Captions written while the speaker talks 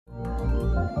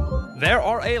There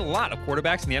are a lot of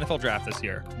quarterbacks in the NFL draft this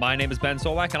year. My name is Ben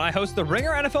Solak, and I host the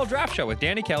Ringer NFL Draft Show with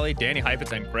Danny Kelly, Danny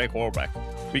Heifetz, and Greg Horbeck.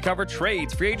 We cover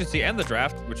trades, free agency, and the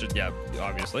draft, which is,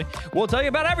 obviously. We'll tell you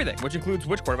about everything, which includes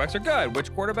which quarterbacks are good,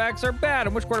 which quarterbacks are bad,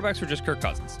 and which quarterbacks are just Kirk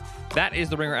Cousins. That is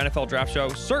the Ringer NFL Draft Show.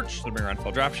 Search the Ringer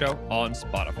NFL Draft Show on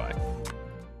Spotify.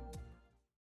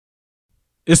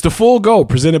 It's the Full Go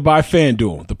presented by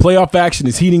FanDuel. The playoff action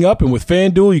is heating up, and with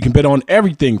FanDuel, you can bet on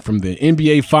everything from the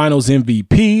NBA Finals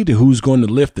MVP to who's going to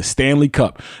lift the Stanley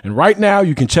Cup. And right now,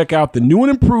 you can check out the new and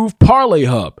improved Parlay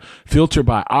Hub. Filter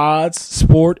by odds,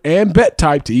 sport, and bet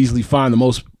type to easily find the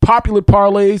most popular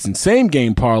parlays and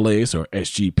same-game parlays, or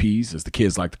SGPs as the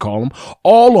kids like to call them,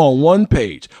 all on one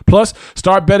page. Plus,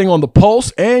 start betting on the pulse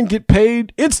and get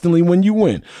paid instantly when you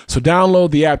win. So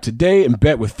download the app today and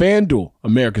bet with FanDuel,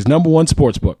 America's #1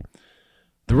 sportsbook.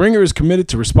 The Ringer is committed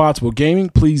to responsible gaming.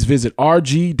 Please visit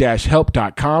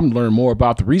rg-help.com to learn more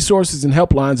about the resources and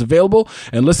helplines available,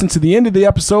 and listen to the end of the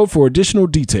episode for additional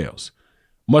details.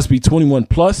 Must be 21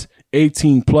 plus,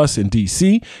 18 plus in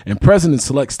D.C. and present in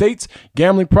select states.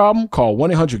 Gambling problem? Call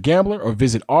 1-800-GAMBLER or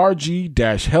visit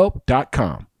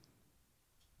rg-help.com.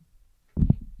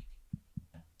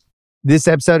 This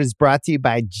episode is brought to you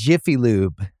by Jiffy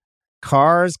Lube.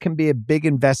 Cars can be a big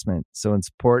investment, so it's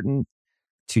important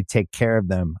to take care of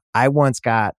them. I once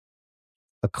got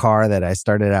a car that I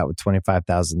started out with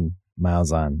 25,000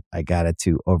 miles on. I got it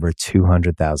to over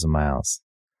 200,000 miles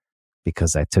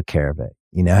because I took care of it.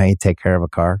 You know how you take care of a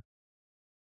car?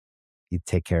 You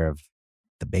take care of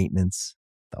the maintenance,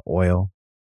 the oil,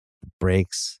 the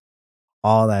brakes,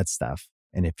 all that stuff.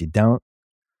 And if you don't,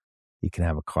 you can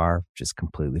have a car just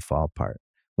completely fall apart.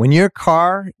 When your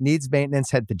car needs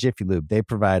maintenance, head to Jiffy Lube. They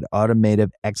provide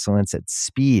automotive excellence at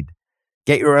speed.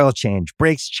 Get your oil change,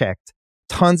 brakes checked,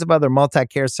 tons of other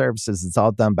multi-care services. It's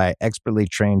all done by expertly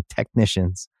trained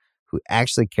technicians who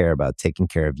actually care about taking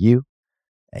care of you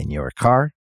and your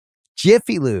car.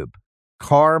 Jiffy Lube,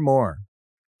 car more.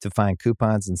 To find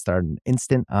coupons and start an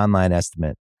instant online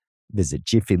estimate, visit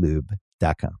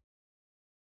jiffylube.com.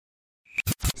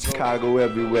 Chicago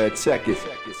everywhere, check it.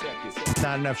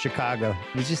 Not enough Chicago.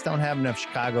 We just don't have enough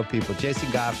Chicago people. Jason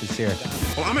Goff is here.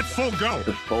 Oh, I'm at Full Go.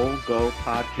 The Full Go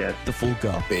Podcast. The Full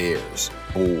Go. Bears,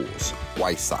 Bulls,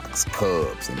 White Sox,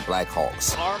 Cubs, and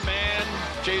Blackhawks. Our man,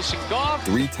 Jason Goff.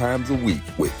 3 times a week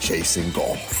with Jason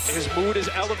Goff. His mood is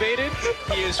elevated.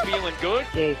 He is feeling good.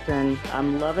 Jason,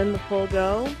 I'm loving the Full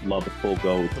Go. Love the Full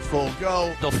Go. The Full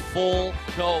Go. The Full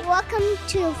Go. Welcome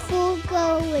to Full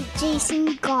Go with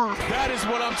Jason Goff. That is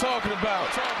what I'm talking about.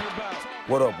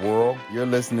 What up, world? You're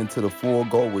listening to The Full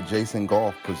Go with Jason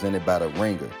Goff, presented by The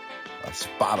Ringer, a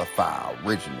Spotify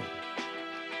original.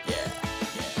 Yeah.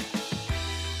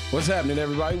 What's happening,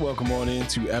 everybody? Welcome on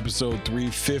into episode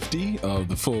 350 of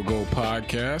the Full Go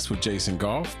Podcast with Jason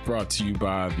Goff, brought to you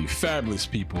by the fabulous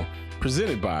people,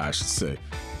 presented by, I should say,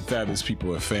 the fabulous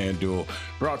people at FanDuel,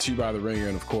 brought to you by The Ringer,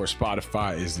 and of course,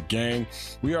 Spotify is the gang.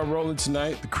 We are rolling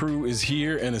tonight. The crew is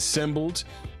here and assembled.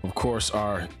 Of course,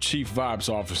 our chief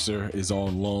vibes officer is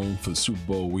on loan for the Super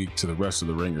Bowl week to the rest of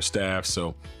the Ringer staff,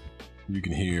 so you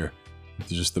can hear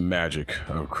just the magic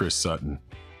of Chris Sutton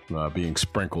being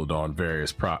sprinkled on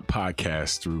various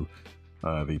podcasts through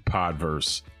the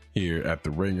Podverse here at The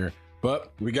Ringer.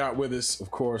 But we got with us, of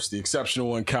course, the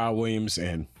exceptional one, Kyle Williams,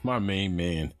 and my main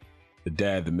man, the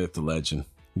dad, the myth, the legend.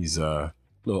 He's a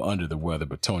little under the weather,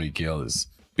 but Tony Gill is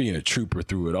being a trooper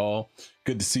through it all.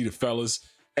 Good to see the fellas.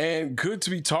 And good to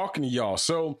be talking to y'all.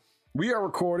 So we are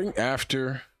recording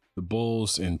after the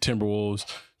Bulls and Timberwolves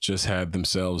just had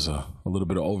themselves a little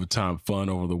bit of overtime fun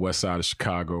over the west side of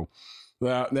Chicago.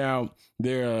 Now,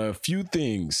 there are a few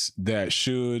things that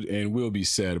should and will be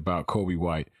said about Coby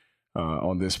White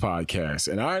on this podcast.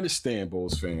 And I understand,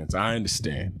 Bulls fans. I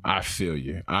understand. I feel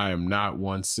you. I am not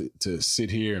one to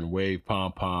sit here and wave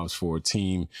pom-poms for a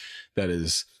team that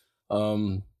is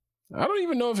I don't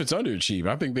even know if it's underachieved.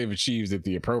 I think they've achieved at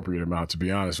the appropriate amount, to be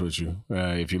honest with you.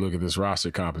 If you look at this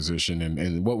roster composition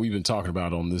and what we've been talking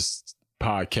about on this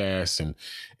podcast and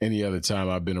any other time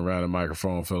I've been around a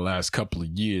microphone for the last couple of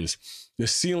years, the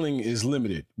ceiling is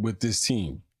limited with this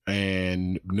team.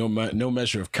 And no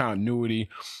measure of continuity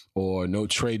or no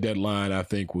trade deadline, I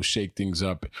think, will shake things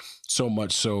up so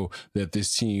much so that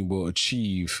this team will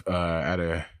achieve at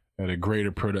at a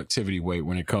greater productivity weight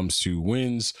when it comes to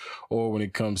wins or when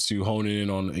it comes to honing in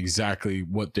on exactly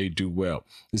what they do well.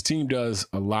 This team does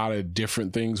a lot of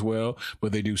different things well,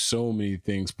 but they do so many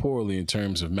things poorly in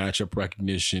terms of matchup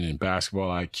recognition and basketball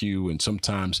IQ. And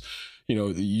sometimes,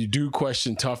 you do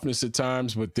question toughness at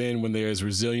times, but then when they're as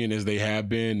resilient as they have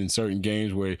been in certain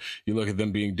games where you look at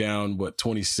them being down,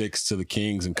 26 to the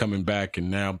Kings and coming back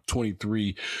and now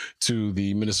 23 to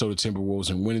the Minnesota Timberwolves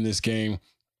and winning this game,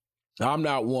 I'm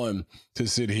not one to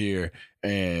sit here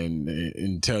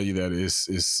and tell you that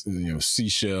it's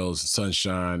seashells,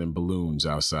 sunshine, and balloons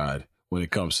outside when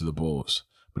it comes to the Bulls.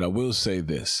 But I will say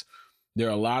this. There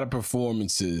are a lot of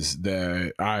performances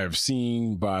that I have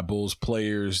seen by Bulls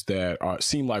players that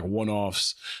seem like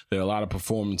one-offs. There are a lot of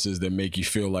performances that make you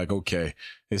feel like, okay,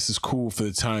 this is cool for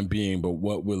the time being, but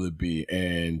what will it be?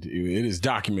 And it is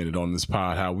documented on this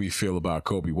pod how we feel about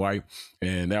Coby White.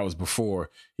 And that was before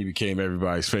he became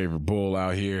everybody's favorite Bull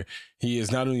out here. He has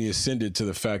not only ascended to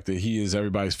the fact that he is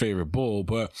everybody's favorite Bull,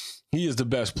 but he is the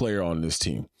best player on this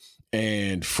team.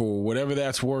 And for whatever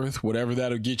that's worth, whatever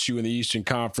that'll get you in the Eastern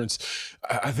Conference,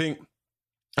 I think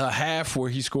a half where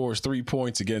he scores 3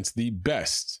 points against the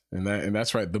best, and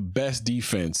that's right, the best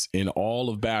defense in all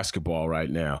of basketball right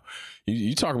now.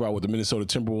 You talk about what the Minnesota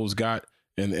Timberwolves got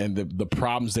and the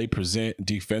problems they present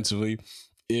defensively.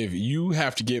 If you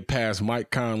have to get past Mike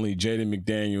Conley, Jaden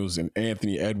McDaniels, and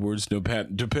Anthony Edwards,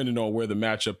 depending on where the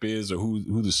matchup is or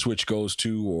who the switch goes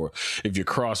to, or if you're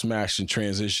cross-matched in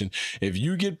transition, if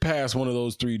you get past one of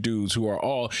those three dudes who are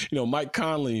all, Mike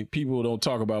Conley, people don't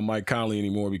talk about Mike Conley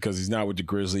anymore because he's not with the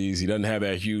Grizzlies. He doesn't have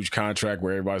that huge contract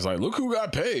where everybody's like, look who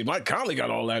got paid. Mike Conley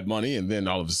got all that money. And then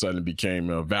all of a sudden it became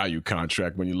a value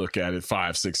contract when you look at it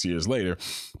 5-6 years later.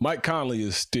 Mike Conley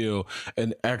is still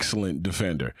an excellent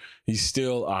defender. He's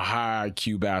still a high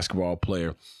IQ basketball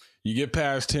player. You get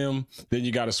past him, then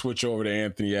you got to switch over to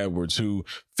Anthony Edwards, who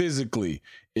physically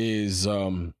is,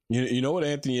 you know what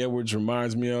Anthony Edwards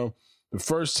reminds me of? The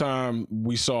first time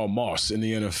we saw Moss in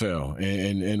the NFL,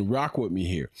 and rock with me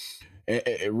here.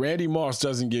 Randy Moss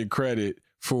doesn't get credit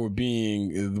for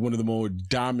being one of the more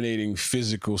dominating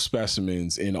physical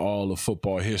specimens in all of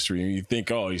football history. And you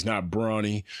think, oh, he's not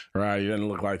brawny, right? He doesn't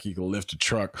look like he can lift a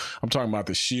truck. I'm talking about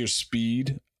the sheer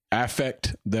speed,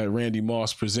 affect that Randy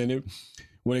Moss presented.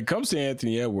 When it comes to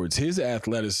Anthony Edwards, his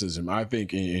athleticism, I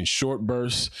think in short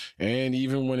bursts, and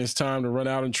even when it's time to run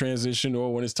out in transition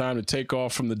or when it's time to take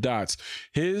off from the dots,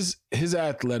 his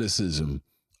athleticism,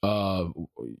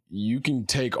 you can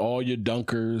take all your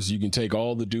dunkers, you can take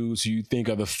all the dudes who you think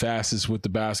are the fastest with the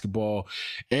basketball.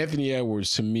 Anthony Edwards,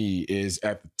 to me, is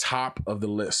at the top of the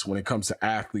list when it comes to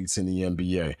athletes in the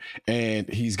NBA. And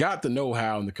he's got the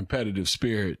know-how and the competitive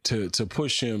spirit to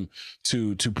push him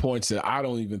to points that I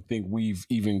don't even think we've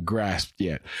even grasped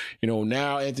yet.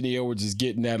 Now Anthony Edwards is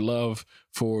getting that love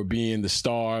for being the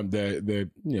star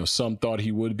that some thought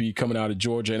he would be coming out of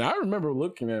Georgia. And I remember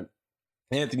looking at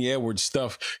Anthony Edwards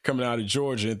stuff coming out of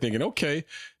Georgia and thinking, okay,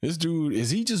 this dude, is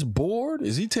he just bored?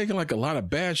 Is he taking like a lot of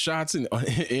bad shots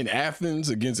in Athens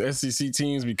against SEC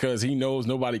teams because he knows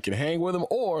nobody can hang with him?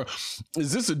 Or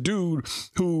is this a dude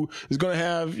who is going to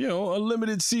have, a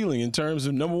limited ceiling in terms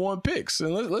of number one picks?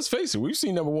 And let's face it, we've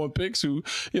seen number one picks who,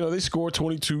 they score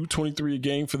 22, 23 a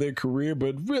game for their career,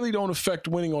 but really don't affect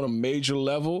winning on a major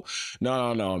level.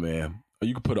 No, man.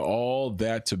 You can put all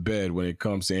that to bed when it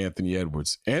comes to Anthony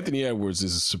Edwards. Anthony Edwards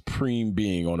is a supreme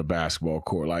being on a basketball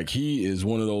court. Like, he is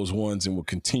one of those ones and will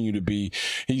continue to be.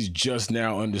 He's just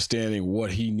now understanding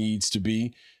what he needs to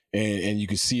be. And you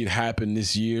can see it happen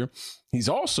this year. He's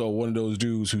also one of those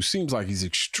dudes who seems like he's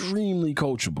extremely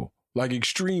coachable. Like,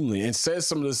 extremely, and says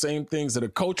some of the same things that a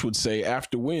coach would say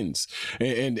after wins,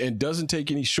 and doesn't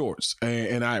take any shorts.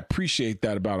 And I appreciate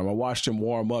that about him. I watched him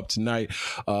warm up tonight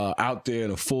out there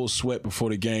in a full sweat before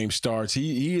the game starts.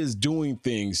 He is doing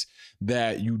things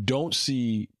that you don't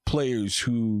see players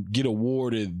who get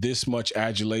awarded this much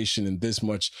adulation and this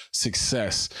much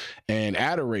success and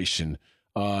adoration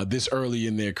this early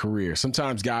in their career.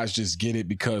 Sometimes guys just get it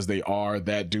because they are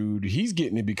that dude. He's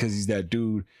getting it because he's that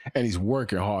dude, and he's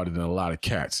working harder than a lot of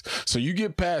cats. So you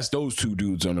get past those two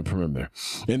dudes on the perimeter,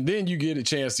 and then you get a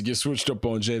chance to get switched up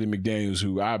on Jaden McDaniels,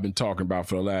 who I've been talking about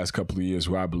for the last couple of years,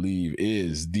 who I believe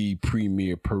is the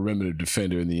premier perimeter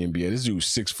defender in the NBA. This dude's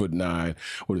 6'9"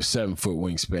 with a 7-foot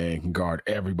wingspan, can guard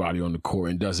everybody on the court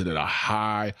and does it at a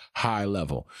high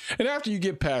level. And after you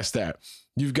get past that,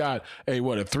 you've got a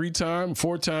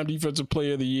 4-time defensive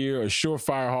player of the year, a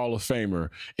surefire Hall of Famer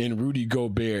in Rudy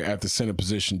Gobert at the center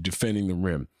position defending the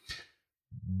rim.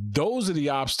 Those are the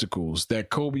obstacles that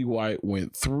Coby White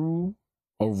went through,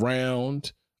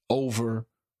 around, over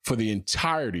for the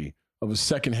entirety of a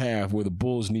second half where the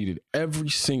Bulls needed every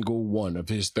single one of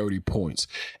his 30 points.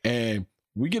 And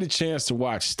we get a chance to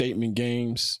watch statement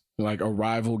games, like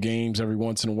arrival games every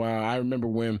once in a while. I remember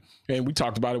and we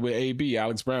talked about it with AB,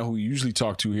 Alex Brown, who we usually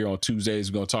talk to here on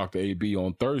Tuesdays. We're going to talk to AB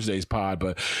on Thursday's pod,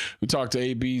 but we talked to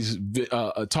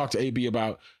AB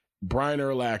about Brian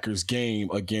Urlacher's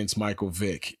game against Michael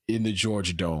Vick in the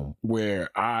Georgia Dome, where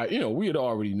we had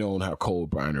already known how cold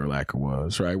Brian Urlacher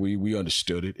was, right? We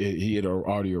understood it. He had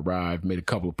already arrived, made a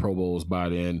couple of Pro Bowls by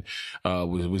then,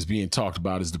 was being talked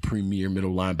about as the premier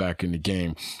middle linebacker in the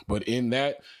game. But in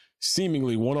that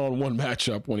seemingly one-on-one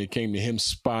matchup, when it came to him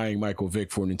spying Michael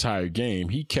Vick for an entire game,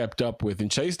 he kept up with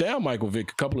and chased down Michael Vick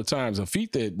a couple of times, a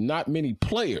feat that not many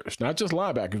players, not just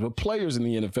linebackers, but players in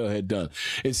the NFL had done.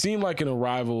 It seemed like an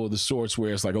arrival of the sorts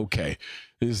where it's like, okay,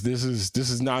 this is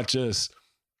just not just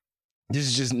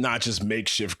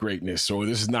makeshift greatness, or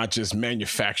this is not just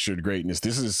manufactured greatness.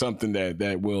 This is something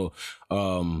that will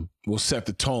set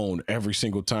the tone every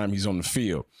single time he's on the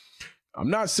field.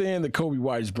 I'm not saying that Coby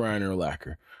White is Brian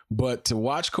Urlacher, but to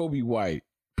watch Coby White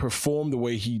perform the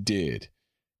way he did,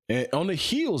 and on the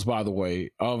heels, by the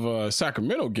way, of a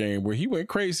Sacramento game where he went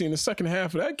crazy in the second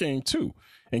half of that game too,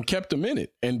 and kept him in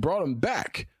it and brought him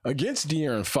back against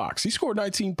De'Aaron Fox. He scored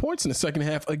 19 points in the second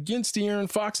half against De'Aaron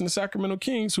Fox and the Sacramento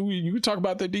Kings, who you can talk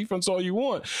about their defense all you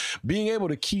want. Being able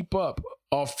to keep up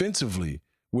offensively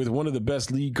with one of the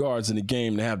best lead guards in the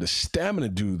game, to have the stamina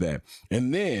to do that.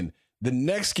 And then the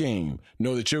next game,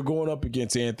 know that you're going up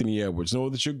against Anthony Edwards. Know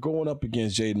that you're going up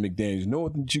against Jaden McDaniels. Know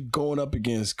that you're going up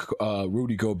against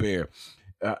Rudy Gobert.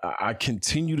 I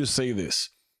continue to say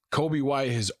this. Coby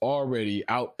White has already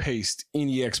outpaced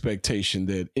any expectation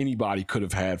that anybody could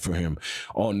have had for him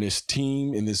on this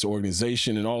team, in this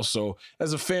organization, and also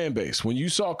as a fan base. When you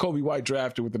saw Coby White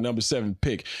drafted with the number 7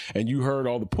 pick and you heard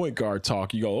all the point guard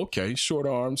talk, you go, okay, short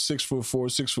arms, 6'4",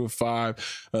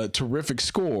 6'5", terrific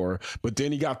scorer. But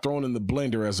then he got thrown in the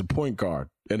blender as a point guard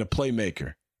and a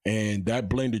playmaker, and that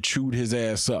blender chewed his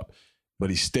ass up.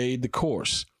 But he stayed the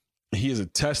course. He is a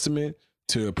testament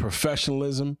to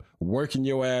professionalism, working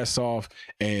your ass off,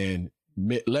 and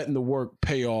letting the work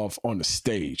pay off on the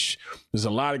stage. There's a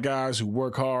lot of guys who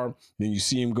work hard, then you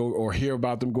see them go or hear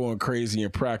about them going crazy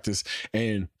in practice,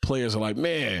 and players are like,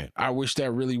 man, I wish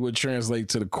that really would translate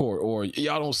to the court, or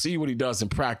y'all don't see what he does in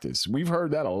practice. We've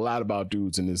heard that a lot about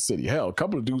dudes in this city. Hell, a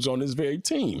couple of dudes on this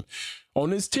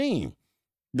team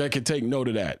that could take note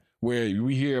of that, where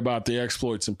we hear about their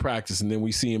exploits in practice and then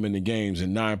we see him in the games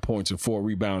and 9 points and 4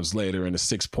 rebounds later and a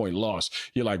 6-point loss.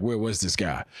 You're like, where was this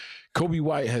guy? Coby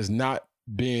White has not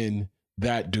been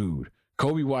that dude.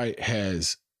 Coby White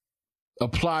has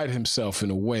applied himself in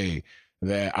a way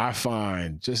that I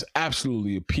find just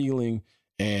absolutely appealing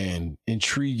and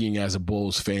intriguing as a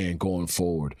Bulls fan going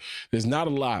forward. There's not a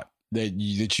lot that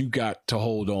you got to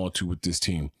hold on to with this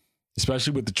team,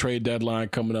 especially with the trade deadline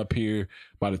coming up here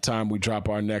by the time we drop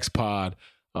our next pod.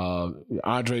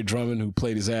 Andre Drummond, who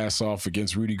played his ass off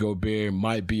against Rudy Gobert,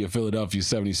 might be a Philadelphia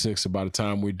 76er by the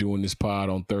time we're doing this pod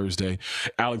on Thursday.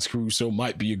 Alex Caruso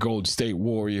might be a Golden State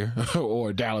Warrior or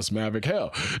a Dallas Maverick.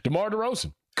 Hell, DeMar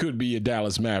DeRozan could be a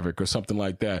Dallas Maverick or something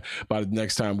like that by the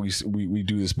next time we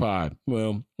do this pod.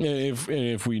 Well,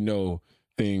 if we know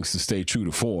things to stay true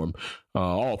to form,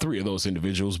 all three of those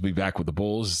individuals will be back with the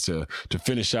Bulls to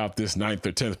finish out this 9th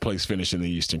or 10th place finish in the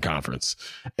Eastern Conference.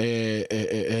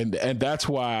 And that's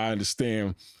why I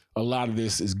understand a lot of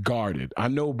this is guarded. I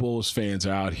know Bulls fans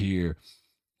are out here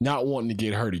not wanting to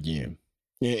get hurt again.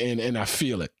 And I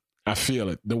feel it. I feel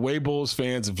it. The way Bulls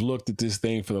fans have looked at this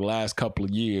thing for the last couple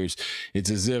of years, it's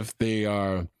as if they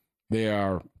are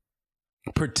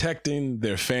protecting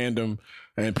their fandom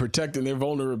and protecting their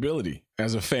vulnerability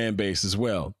as a fan base as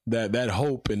well. That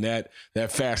hope and that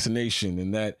fascination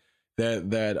and that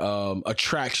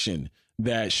attraction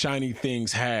that shiny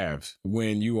things have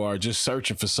when you are just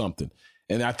searching for something.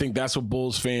 And I think that's what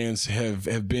Bulls fans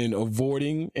have been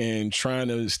avoiding and trying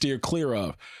to steer clear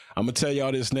of. I'm going to tell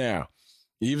y'all this now.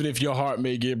 Even if your heart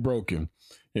may get broken,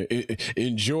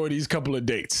 enjoy these couple of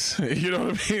dates. You know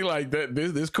what I mean? Like that.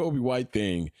 This Coby White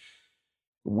thing.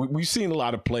 We've seen a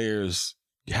lot of players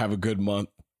have a good month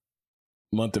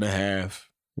and a half.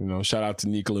 You know, shout out to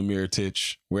Nikola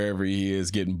Mirotic, wherever he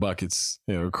is, getting buckets,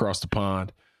 across the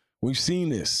pond. We've seen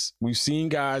this. We've seen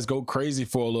guys go crazy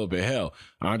for a little bit. Hell,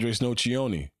 Andres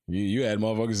Nocioni, you had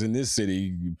motherfuckers in this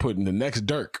city putting the next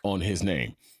Dirk on his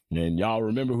name. And y'all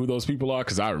remember who those people are?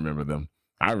 Because I remember them.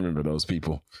 I remember those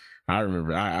people. I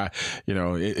remember.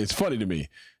 It's funny to me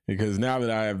because now that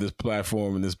I have this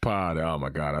platform and this pod, oh my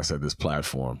God, I said this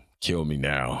platform. kill me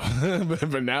now.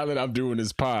 but now that I'm doing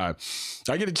this pod,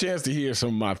 I get a chance to hear some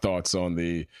of my thoughts on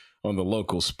the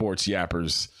local sports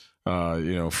yappers,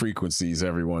 frequencies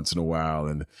every once in a while.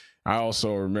 And I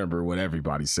also remember what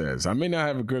everybody says. I may not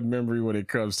have a good memory when it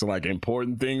comes to like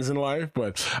important things in life,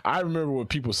 but I remember what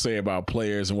people say about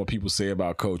players and what people say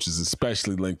about coaches,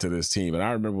 especially linked to this team. And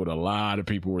I remember what a lot of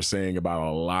people were saying about a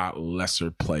lot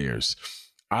lesser players.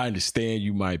 I understand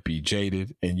you might be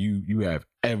jaded, and you have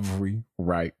every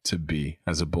right to be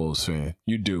as a Bulls fan.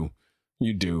 You do.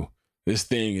 This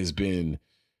thing has been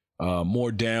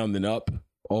more down than up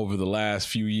over the last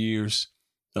few years.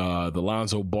 The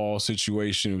Lonzo Ball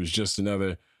situation was just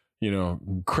another,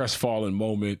 crestfallen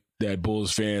moment that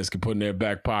Bulls fans can put in their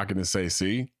back pocket and say,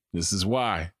 see, this is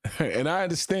why. And I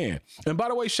understand. And by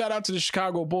the way, shout out to the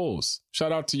Chicago Bulls.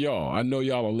 Shout out to y'all. I know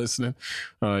y'all are listening.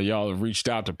 Y'all have reached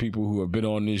out to people who have been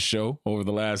on this show over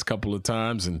the last couple of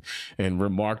times and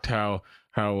remarked how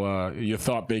you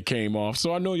thought they came off.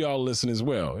 So I know y'all listen as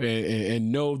well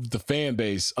and know that the fan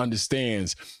base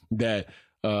understands that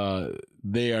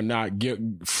they are not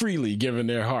freely giving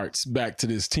their hearts back to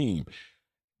this team.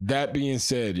 That being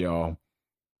said, y'all,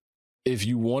 if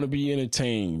you want to be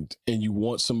entertained and you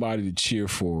want somebody to cheer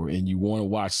for and you want to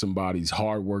watch somebody's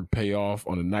hard work pay off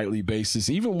on a nightly basis,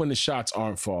 even when the shots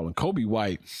aren't falling, Coby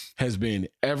White has been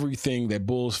everything that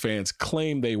Bulls fans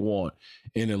claim they want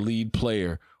in a lead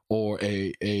player or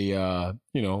a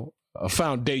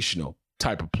foundational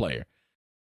type of player.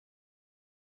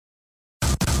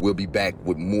 We'll be back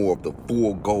with more of the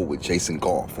Full Go with Jason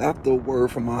Goff after a word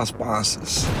from our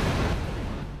sponsors.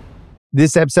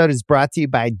 This episode is brought to you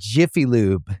by Jiffy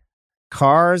Lube.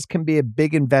 Cars can be a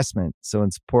big investment, so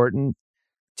it's important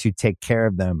to take care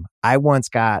of them. I once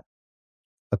got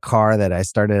a car that I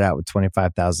started out with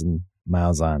 25,000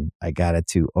 miles on. I got it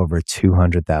to over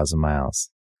 200,000 miles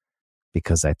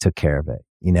because I took care of it.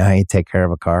 You know how you take care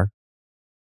of a car?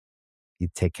 You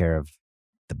take care of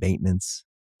the maintenance,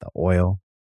 the oil,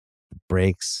 the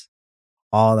brakes,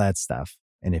 all that stuff.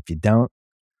 And if you don't,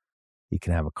 you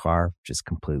can have a car just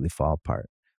completely fall apart.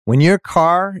 When your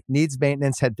car needs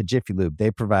maintenance, head to Jiffy Lube.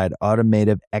 They provide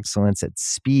automotive excellence at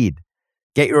speed.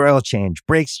 Get your oil change,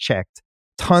 brakes checked,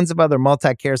 tons of other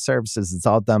multi-care services. It's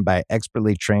all done by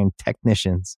expertly trained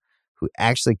technicians who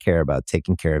actually care about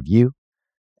taking care of you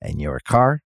and your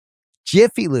car.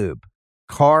 Jiffy Lube,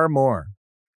 car more.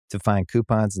 To find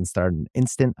coupons and start an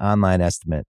instant online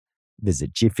estimate,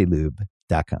 visit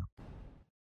jiffylube.com.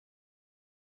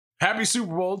 Happy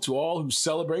Super Bowl to all who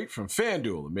celebrate from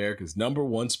FanDuel, America's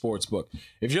 #1 sportsbook.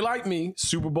 If you're like me,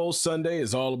 Super Bowl Sunday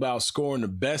is all about scoring the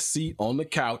best seat on the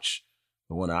couch,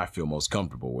 the one I feel most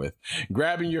comfortable with,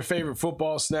 grabbing your favorite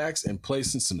football snacks, and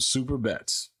placing some super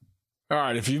bets. All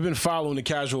right, if you've been following the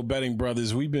Casual Betting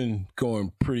Brothers, we've been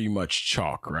going pretty much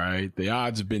chalk, right? The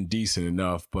odds have been decent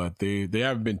enough, but they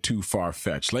haven't been too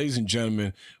far-fetched. Ladies and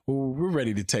gentlemen, we're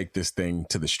ready to take this thing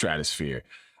to the stratosphere.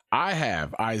 I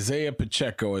have Isaiah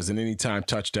Pacheco as an anytime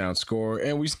touchdown scorer,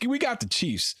 and we got the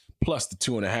Chiefs plus the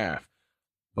 2.5.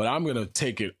 But I'm going to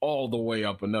take it all the way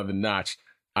up another notch.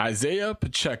 Isaiah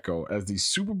Pacheco as the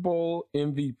Super Bowl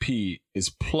MVP is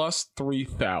plus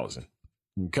 3,000.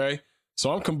 Okay?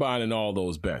 So I'm combining all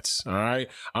those bets, all right?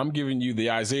 I'm giving you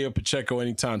the Isaiah Pacheco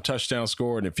anytime touchdown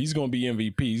score, and if he's going to be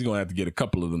MVP, he's going to have to get a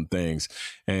couple of them things.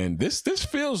 And this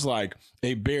feels like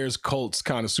a Bears-Colts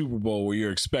kind of Super Bowl where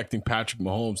you're expecting Patrick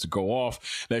Mahomes to go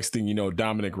off. Next thing you know,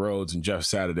 Dominic Rhodes and Jeff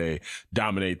Saturday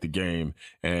dominate the game,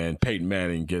 and Peyton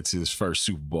Manning gets his first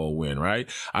Super Bowl win, right?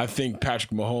 I think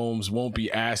Patrick Mahomes won't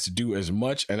be asked to do as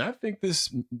much, and I think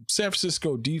this San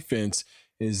Francisco defense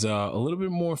is a little bit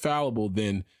more fallible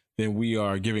than we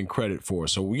are giving credit for.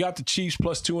 So we got the Chiefs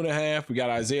plus 2.5. We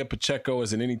got Isaiah Pacheco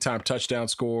as an anytime touchdown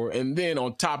scorer. And then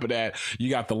on top of that,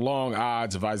 you got the long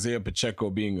odds of Isaiah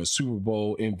Pacheco being a Super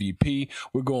Bowl MVP.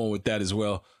 We're going with that as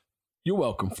well. You're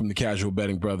welcome from the Casual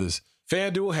Betting Brothers.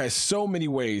 FanDuel has so many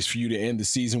ways for you to end the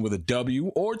season with a W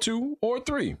or 2 or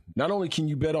 3. Not only can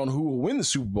you bet on who will win the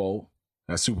Super Bowl,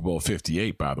 that's Super Bowl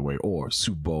 58, by the way, or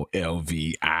Super Bowl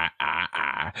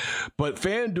LVIII. But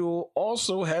FanDuel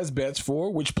also has bets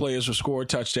for which players will score a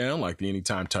touchdown, like the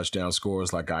anytime touchdown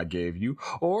scores like I gave you,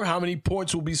 or how many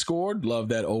points will be scored, love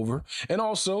that over, and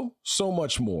also so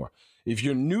much more. If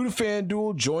you're new to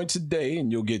FanDuel, join today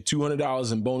and you'll get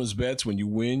 $200 in bonus bets when you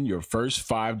win your first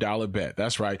 $5 bet.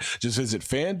 That's right. Just visit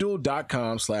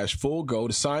FanDuel.com/fullgo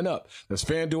to sign up. That's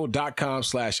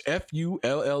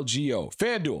FanDuel.com/FULLGO.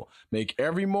 FanDuel, make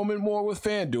every moment more with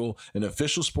FanDuel, an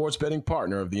official sports betting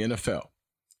partner of the NFL.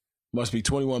 Must be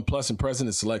 21 plus and present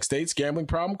in select states. Gambling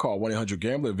problem? Call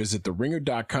 1-800-GAMBLER. Visit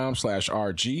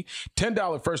theringer.com/RG.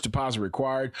 $10 first deposit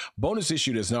required. Bonus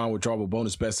issued as non-withdrawable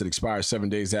bonus bets that expires 7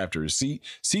 days after receipt.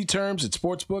 See terms at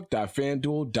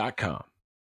sportsbook.fanduel.com.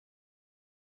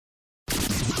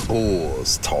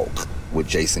 Bulls Talk with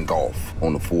Jason Goff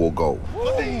on the Full Go.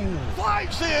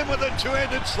 Flies in with a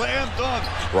two-handed slam dunk.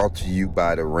 Brought to you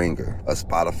by The Ringer, a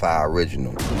Spotify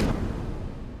original.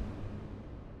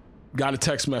 Got a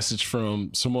text message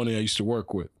from someone I used to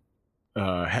work with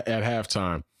at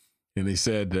halftime, and they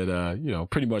said that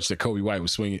pretty much that Coby White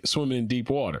was swimming in deep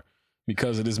water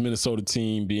because of this Minnesota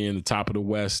team being the top of the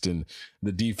West and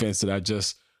the defense that I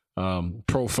just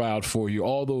profiled for you.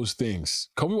 All those things.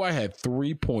 Coby White had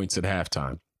 3 points at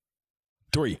halftime.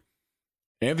 3.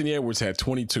 Anthony Edwards had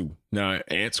 22. Now,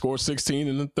 Ant scored 16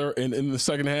 in the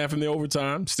second half in the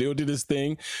overtime. Still did his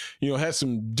thing. Had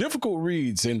some difficult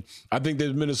reads, and I think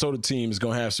the Minnesota team is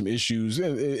going to have some issues.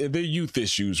 And they're youth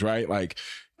issues, right? Like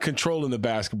controlling the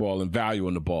basketball and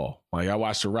valuing the ball. Like I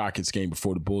watched the Rockets game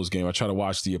before the Bulls game. I try to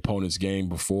watch the opponent's game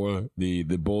before the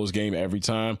Bulls game every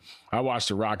time. I watch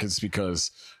the Rockets because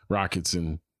Rockets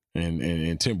and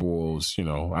Timberwolves,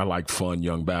 I like fun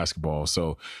young basketball.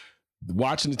 So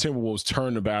watching the Timberwolves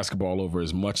turn the basketball over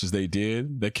as much as they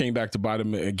did, that came back to bite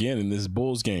them again in this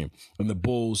Bulls game. And the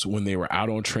Bulls, when they were out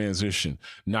on transition,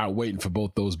 not waiting for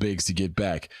both those bigs to get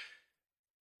back,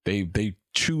 they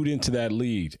chewed into that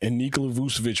lead. And Nikola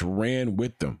Vucevic ran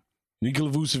with them.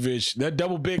 Nikola Vucevic, that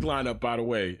double big lineup, by the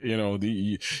way,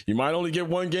 you might only get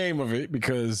one game of it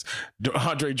because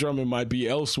Andre Drummond might be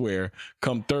elsewhere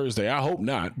come Thursday. I hope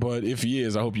not. But if he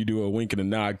is, I hope you do a wink and a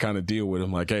nod kind of deal with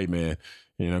him. Like, hey, man,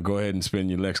 go ahead and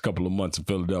spend your next couple of months in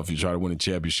Philadelphia, try to win a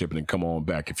championship, and then come on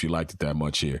back if you liked it that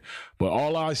much here. But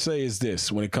all I say is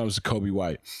this when it comes to Coby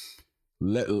White,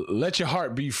 let your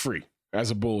heart be free as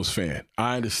a Bulls fan.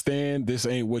 I understand this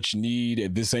ain't what you need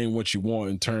and this ain't what you want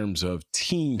in terms of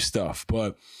team stuff,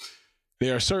 but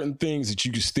there are certain things that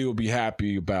you can still be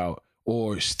happy about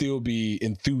or still be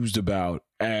enthused about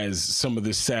as some of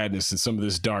this sadness and some of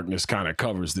this darkness kind of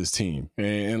covers this team.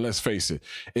 And let's face it,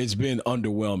 it's been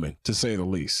underwhelming, to say the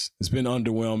least. It's been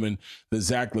underwhelming. The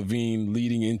Zach LaVine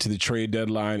leading into the trade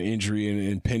deadline injury and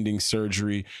impending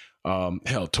surgery.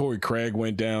 Torrey Craig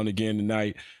went down again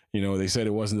tonight. They said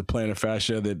it wasn't the plantar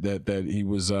fascia that he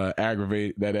was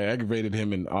aggravated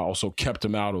him and also kept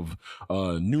him out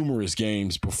of numerous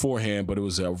games beforehand, but it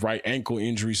was a right ankle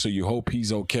injury, so you hope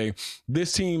he's okay.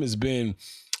 This team has been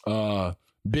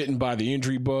bitten by the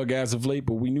injury bug as of late,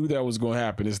 but we knew that was going to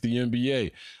happen. It's the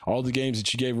NBA. All the games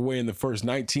that you gave away in the first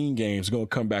 19 games are going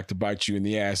to come back to bite you in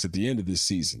the ass at the end of this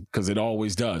season, because it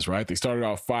always does, right? They started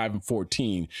off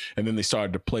 5-14, and then they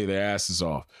started to play their asses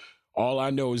off. All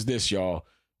I know is this, y'all.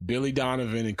 Billy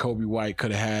Donovan and Coby White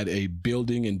could have had a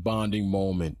building and bonding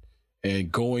moment,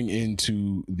 and going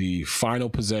into the final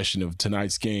possession of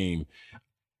tonight's game,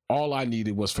 all I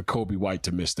needed was for Coby White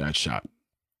to miss that shot.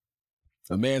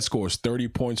 A man scores 30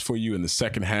 points for you in the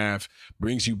second half,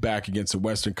 brings you back against a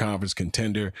Western Conference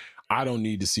contender. I don't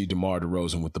need to see DeMar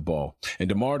DeRozan with the ball. And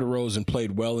DeMar DeRozan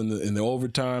played well in the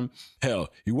overtime. Hell,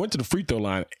 he went to the free throw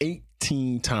line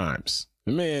 18 times.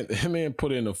 The man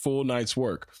put in a full night's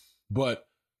work. But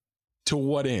to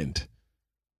what end?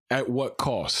 At what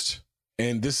cost?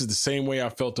 And this is the same way I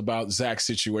felt about Zach's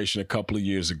situation a couple of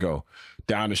years ago.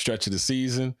 Down the stretch of the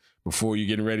season, before you're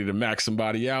getting ready to max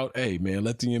somebody out, hey, man,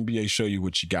 let the NBA show you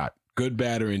what you got. Good,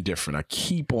 bad, or indifferent. I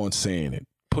keep on saying it.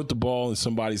 Put the ball in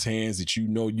somebody's hands that you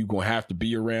know you're going to have to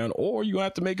be around, or you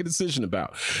have to make a decision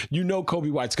about.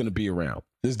 Coby White's going to be around.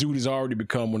 This dude has already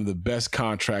become one of the best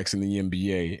contracts in the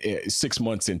NBA 6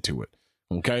 months into it.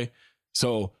 Okay?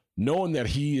 So knowing that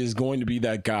he is going to be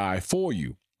that guy for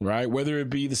you, right? Whether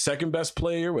it be the second best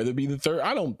player, whether it be the third,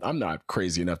 I'm not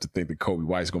crazy enough to think that Coby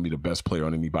White is going to be the best player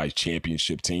on anybody's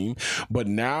championship team. But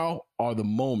now are the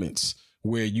moments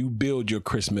where you build your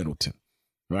Chris Middleton,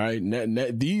 right?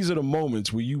 These are the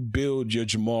moments where you build your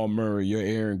Jamal Murray, your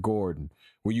Aaron Gordon,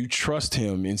 where you trust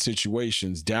him in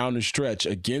situations down the stretch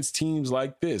against teams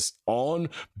like this on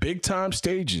big time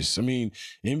stages. I mean,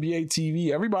 NBA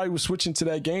TV, everybody was switching to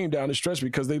that game down the stretch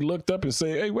because they looked up and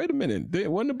say, hey, wait a minute,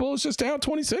 wasn't the Bulls just down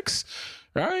 26?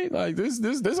 Right? Like this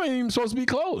ain't even supposed to be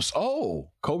close. Oh,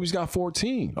 Kobe's got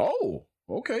 14. Oh,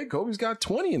 okay. Kobe's got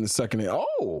 20 in the second half.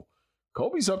 Oh,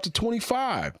 Kobe's up to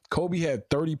 25. Coby had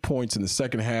 30 points in the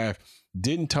second half.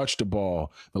 Didn't touch the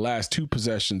ball the last two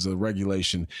possessions of the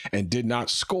regulation, and did not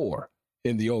score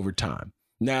in the overtime.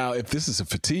 Now, if this is a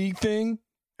fatigue thing,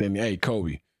 then, hey,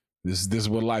 Coby, this is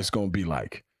what life's going to be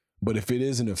like. But if it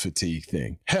isn't a fatigue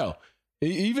thing, hell,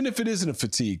 even if it isn't a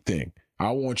fatigue thing,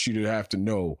 I want you to have to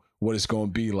know what it's going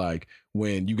to be like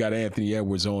when you got Anthony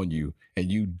Edwards on you and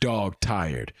you dog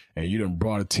tired and you done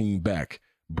brought a team back.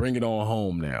 Bring it on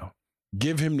home now.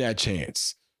 Give him that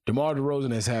chance. DeMar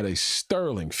DeRozan has had a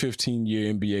sterling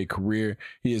 15-year NBA career.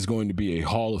 He is going to be a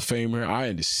Hall of Famer. I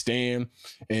understand.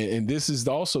 And this is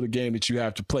also the game that you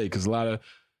have to play because a lot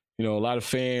of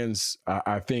fans,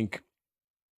 I think,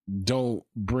 don't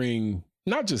bring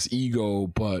not just ego,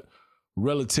 but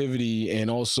relativity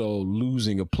and also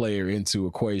losing a player into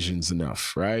equations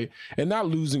enough, right? And not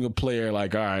losing a player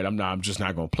like, all right, I'm just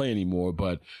not going to play anymore.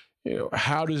 But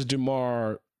how does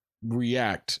DeMar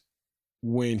react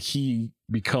when he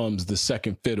becomes the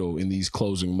second fiddle in these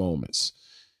closing moments?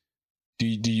 Do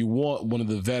you want one of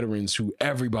the veterans who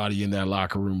everybody in that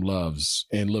locker room loves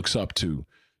and looks up to?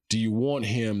 Do you want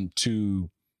him to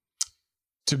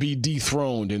be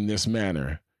dethroned in this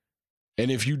manner? And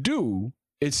if you do,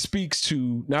 it speaks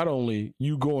to not only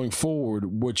you going forward,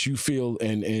 what you feel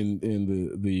and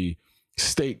the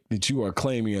stake that you are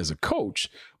claiming as a coach,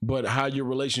 but how your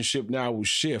relationship now will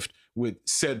shift with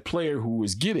said player who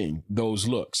is getting those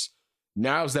looks.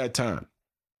 Now's that time.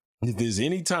 If there's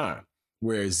any time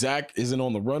where Zach isn't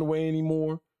on the runway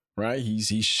anymore, right?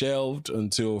 He's shelved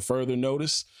until further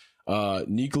notice.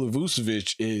 Nikola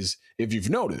Vucevic is, if you've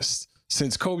noticed,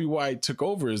 since Coby White took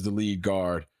over as the lead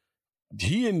guard,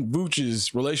 he and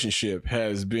Vooch's relationship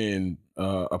has been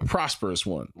a prosperous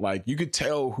one. Like, you could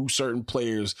tell who certain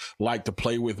players like to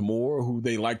play with more, who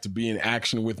they like to be in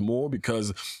action with more,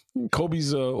 because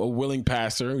Kobe's a willing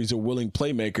passer. He's a willing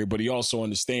playmaker, but he also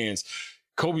understands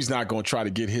Kobe's not going to try to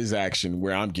get his action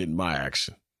where I'm getting my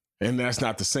action. And that's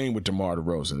not the same with DeMar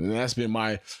DeRozan. And that's been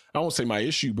I won't say my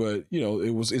issue, but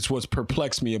it's what's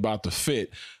perplexed me about the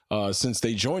fit since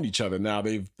they joined each other. Now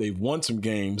they've won some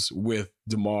games with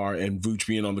DeMar and Vooch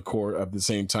being on the court at the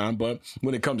same time, but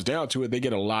when it comes down to it, they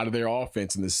get a lot of their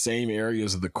offense in the same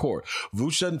areas of the court.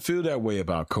 Vooch doesn't feel that way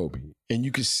about Coby, and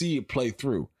you can see it play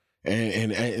through.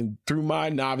 And through my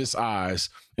novice eyes,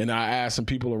 and I asked some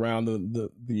people around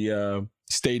the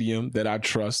stadium that I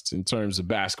trust in terms of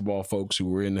basketball folks who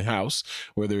were in the house,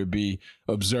 whether it be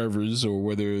observers or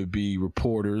whether it be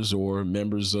reporters or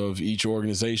members of each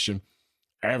organization,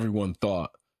 everyone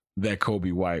thought that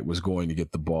Coby White was going to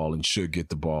get the ball and should get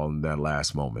the ball in that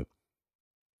last moment.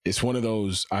 It's one of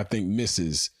those, I think,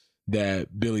 misses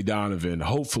that Billy Donovan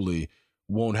hopefully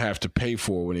won't have to pay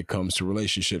for when it comes to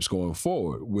relationships going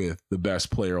forward with the best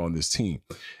player on this team.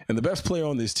 And the best player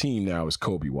on this team now is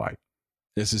Coby White.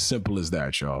 It's as simple as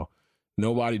that, y'all.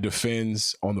 Nobody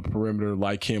defends on the perimeter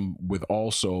like him, with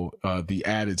also the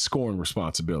added scoring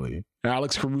responsibility.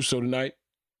 Alex Caruso tonight,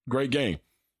 great game.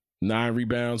 9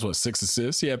 rebounds, 6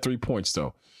 assists. He had 3 points,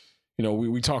 though.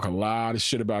 We talk a lot of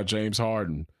shit about James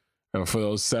Harden for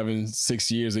those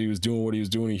 6 years that he was doing what he was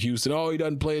doing in Houston. Oh, he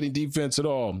doesn't play any defense at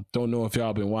all. Don't know if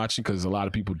y'all been watching, because a lot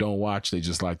of people don't watch. They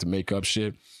just like to make up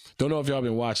shit. Don't know if y'all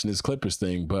been watching this Clippers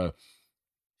thing, but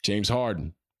James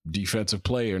Harden, defensive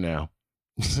player now.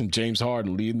 James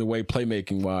Harden leading the way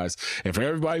playmaking wise. And for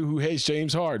everybody who hates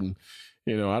James Harden,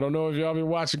 I don't know if y'all been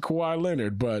watching Kawhi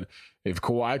Leonard, but if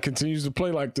Kawhi continues to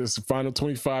play like this the final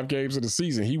 25 games of the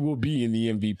season, he will be in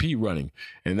the MVP running.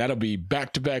 And that'll be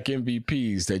back-to-back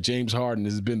MVPs that James Harden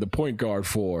has been the point guard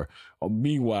for.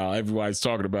 Meanwhile, everybody's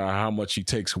talking about how much he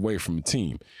takes away from the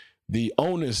team. The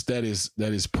onus that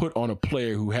is put on a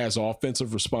player who has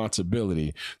offensive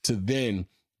responsibility to then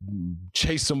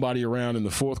chase somebody around in the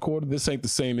fourth quarter. This ain't the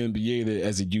same NBA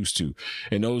as it used to.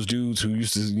 And those dudes who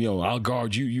used to, I'll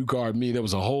guard you, you guard me. There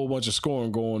was a whole bunch of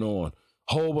scoring going on.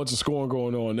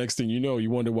 Next thing you know, you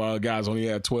wonder why guys only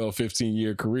had 12,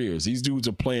 15-year careers. These dudes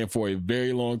are playing for a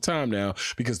very long time now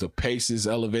because the pace is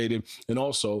elevated and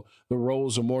also the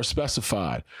roles are more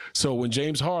specified. So when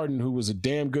James Harden, who was a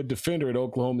damn good defender at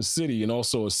Oklahoma City and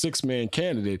also a 6-man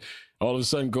candidate, all of a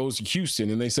sudden goes to Houston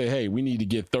and they say, hey, we need to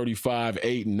get 35,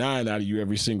 8, and 9 out of you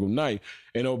every single night.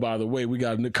 And oh, by the way, we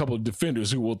got a couple of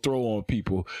defenders who will throw on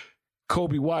people.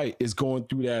 Coby White is going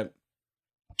through that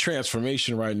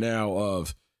transformation right now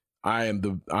of I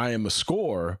am a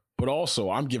scorer, but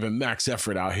also I'm giving max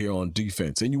effort out here on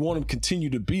defense. And you want him to continue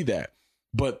to be that.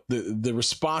 But the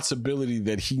responsibility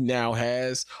that he now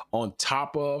has on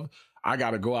top of, I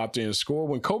got to go out there and score.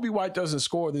 When Coby White doesn't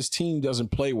score, this team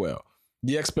doesn't play well.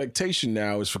 The expectation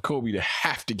now is for Coby to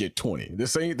have to get 20.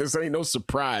 This ain't no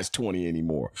surprise 20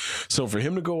 anymore. So for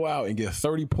him to go out and get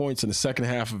 30 points in the second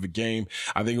half of a game,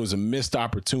 I think it was a missed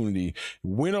opportunity,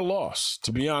 win or loss,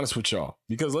 to be honest with y'all.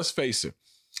 Because let's face it,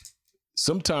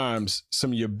 sometimes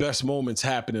some of your best moments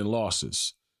happen in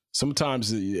losses.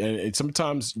 Sometimes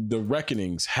the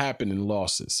reckonings happen in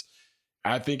losses.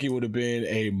 I think it would have been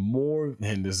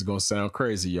and this is going to sound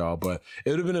crazy, y'all, but it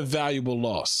would have been a valuable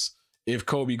loss if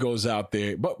Coby goes out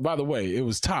there. But by the way, it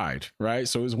was tied, right?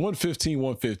 So it was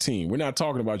 115-115. We're not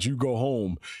talking about you go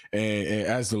home and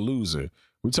as the loser.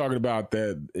 We're talking about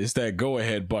that. It's that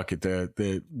go-ahead bucket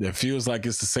that feels like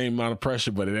it's the same amount of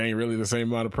pressure, but it ain't really the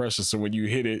same amount of pressure. So when you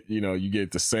hit it, you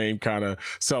get the same kind of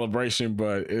celebration,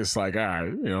 but it's like, all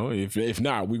right, if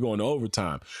not, we're going to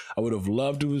overtime. I would have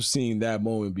loved to have seen that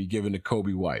moment be given to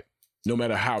Coby White, no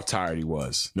matter how tired he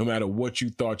was, no matter what you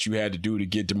thought you had to do to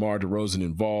get DeMar DeRozan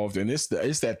involved. And it's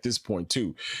at this point,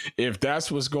 too. If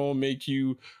that's what's going to make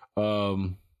you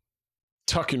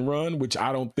tuck and run, which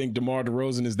I don't think DeMar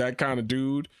DeRozan is that kind of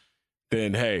dude,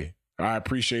 then hey, I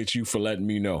appreciate you for letting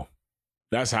me know.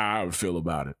 That's how I would feel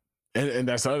about it. And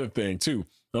that's the other thing too.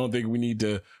 I don't think we need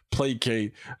to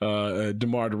placate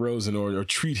DeMar DeRozan or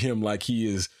treat him like he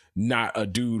is not a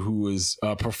dude who is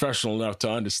professional enough to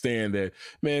understand that,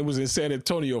 man, was in San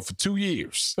Antonio for 2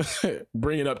 years,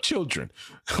 bringing up children.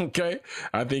 Okay.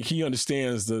 I think he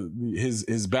understands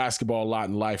his basketball a lot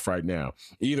in life right now.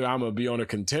 Either I'm going to be on a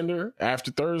contender after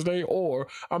Thursday, or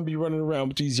I'm going to be running around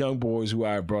with these young boys who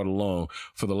I have brought along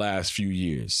for the last few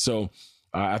years. So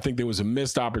I think there was a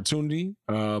missed opportunity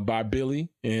by Billy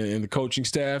and the coaching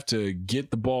staff to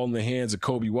get the ball in the hands of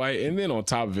Coby White. And then on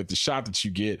top of it, the shot that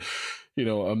you get,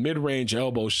 a mid-range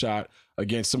elbow shot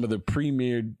against some of the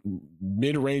premier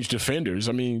mid-range defenders.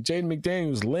 I mean, Jaden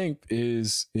McDaniel's length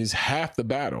is half the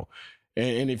battle.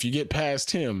 And if you get past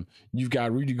him, you've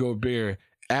got Rudy Gobert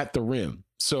at the rim.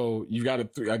 So you've got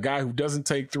a guy who doesn't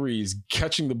take threes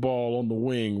catching the ball on the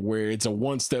wing where it's a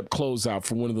one-step closeout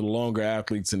for one of the longer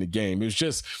athletes in the game. It was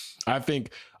just, I think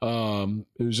it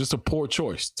was just a poor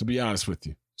choice, to be honest with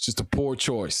you. It's just a poor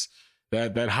choice.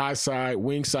 That high side,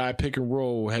 wing side pick and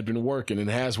roll had been working and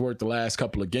has worked the last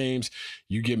couple of games.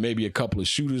 You get maybe a couple of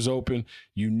shooters open.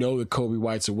 You know that Coby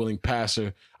White's a willing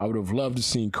passer. I would have loved to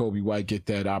seen Coby White get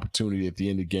that opportunity at the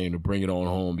end of the game to bring it on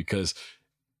home, because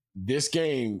this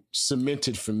game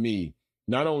cemented for me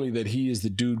not only that he is the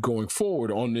dude going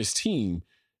forward on this team,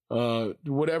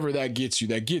 whatever that gets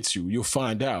you, you'll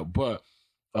find out, but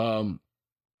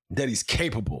that he's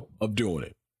capable of doing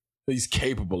it. He's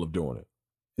capable of doing it.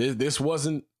 This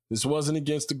wasn't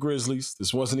against the Grizzlies.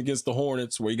 This wasn't against the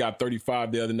Hornets, where he got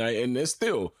 35 the other night. And it's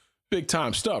still big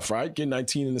time stuff, right? Getting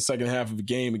 19 in the second half of a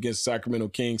game against Sacramento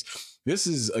Kings. This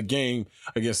is a game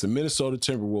against the Minnesota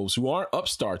Timberwolves, who aren't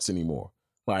upstarts anymore.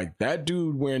 Like, that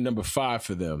dude wearing number 5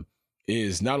 for them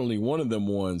is not only one of them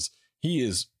ones, he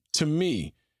is, to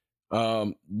me,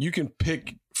 you can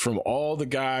pick from all the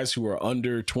guys who are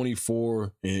under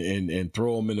 24 and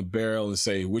throw them in a barrel and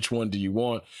say, which one do you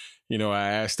want? I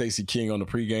asked Stacey King on the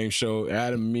pregame show,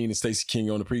 Adam Amin and Stacey King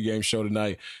on the pregame show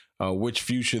tonight, which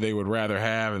future they would rather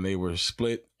have, and they were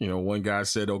split. One guy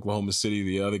said Oklahoma City,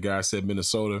 the other guy said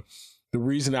Minnesota. The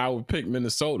reason I would pick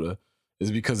Minnesota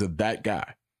is because of that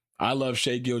guy. I love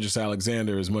Shai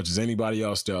Gilgeous-Alexander as much as anybody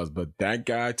else does, but that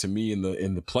guy, to me, in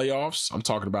the playoffs, I'm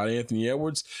talking about Anthony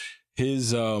Edwards,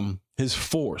 his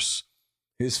force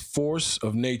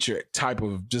of nature type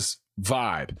of just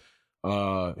vibe,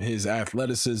 his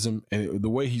athleticism and the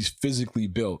way he's physically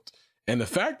built, and the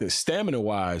fact that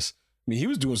stamina-wise, I mean, he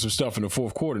was doing some stuff in the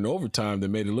fourth quarter and overtime that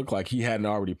made it look like he hadn't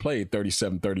already played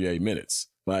 37, 38 minutes.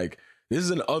 Like, this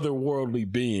is an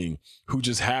otherworldly being who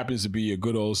just happens to be a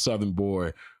good old Southern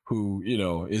boy who,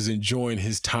 is enjoying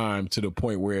his time to the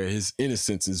point where his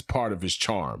innocence is part of his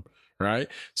charm, right?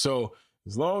 So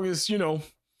as long as he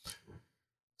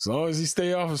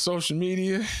stay off of social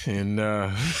media and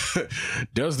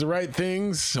does the right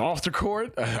things off the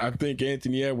court, I think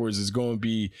Anthony Edwards is going to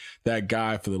be that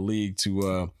guy for the league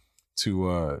to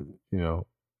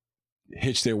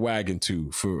hitch their wagon to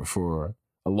for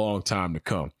a long time to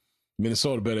come.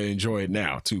 Minnesota better enjoy it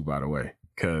now too, by the way,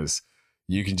 because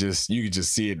you can just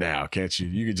see it now, can't you?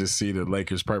 You can just see the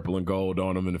Lakers purple and gold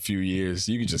on them in a few years.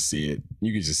 You can just see it.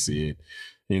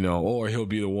 Or he'll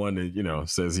be the one that,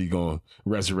 says he's going to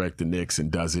resurrect the Knicks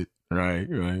and does it,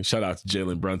 right? Shout out to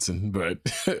Jalen Brunson. But,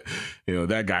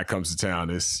 that guy comes to town,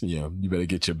 you better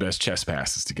get your best chest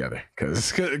passes together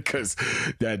because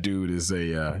that dude is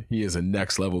he is a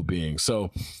next level being.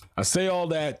 So I say all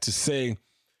that to say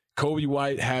Coby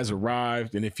White has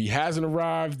arrived. And if he hasn't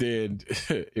arrived, then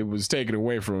it was taken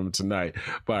away from him tonight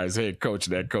by his head coach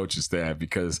and that coaching staff,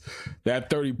 because that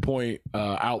 30-point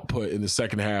output in the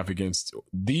second half against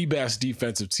the best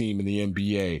defensive team in the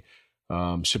NBA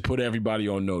should put everybody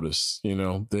on notice.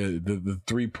 The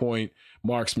 3-point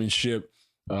marksmanship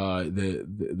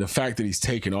the fact that he's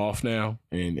taking off now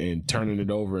and turning it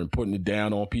over and putting it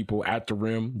down on people at the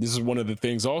rim. This is one of the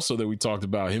things also that we talked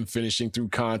about, him finishing through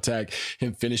contact,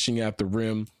 him finishing at the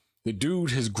rim. The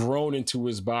dude has grown into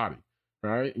his body,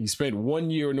 right? He spent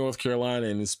 1 year in North Carolina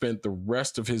and has spent the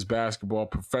rest of his basketball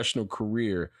professional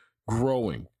career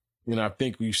growing. And I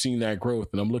think we've seen that growth,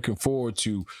 and I'm looking forward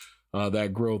to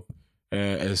that growth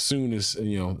as soon as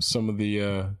some of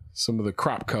the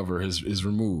crop cover is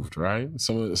removed, right?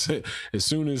 As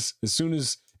soon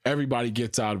as everybody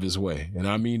gets out of his way, and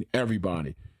I mean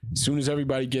everybody. As soon as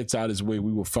everybody gets out of his way,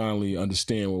 we will finally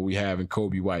understand what we have in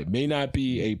Coby White. May not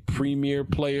be a premier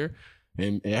player,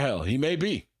 and hell, he may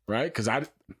be, right? Because I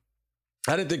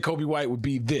didn't think Coby White would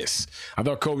be this. I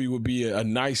thought Coby would be a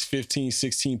nice 15,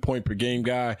 16 point per game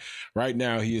guy. Right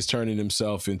now, he is turning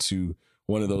himself into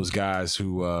one of those guys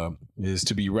who is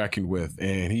to be reckoned with,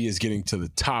 and he is getting to the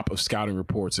top of scouting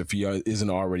reports if he isn't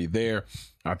already there.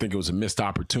 I think it was a missed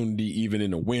opportunity, even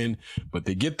in a win, but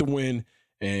they get the win,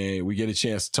 and we get a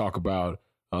chance to talk about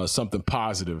something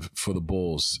positive for the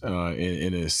Bulls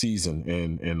in a season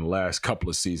and in the last couple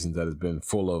of seasons that has been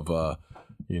full of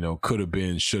could have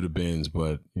been, should have been,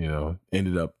 but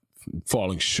ended up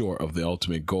falling short of the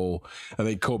ultimate goal. I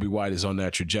think Coby White is on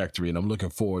that trajectory, and I'm looking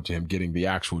forward to him getting the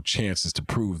actual chances to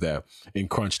prove that in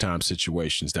crunch time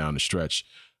situations down the stretch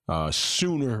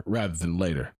sooner rather than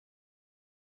later.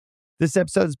 This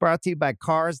episode is brought to you by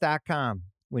Cars.com.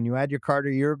 When you add your car to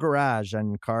your garage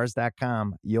on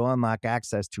Cars.com, you'll unlock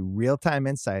access to real-time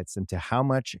insights into how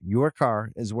much your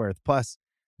car is worth. Plus,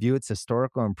 view its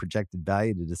historical and projected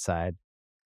value to decide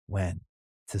when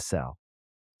to sell.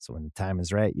 So when the time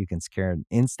is right, you can secure an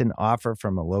instant offer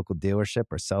from a local dealership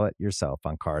or sell it yourself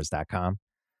on Cars.com.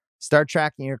 Start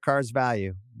tracking your car's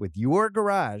value with your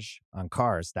garage on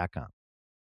Cars.com.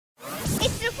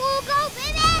 It's the full go,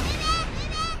 baby!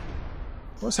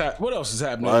 What else is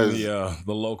happening in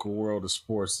the local world of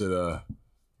sports that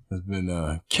has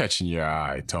been catching your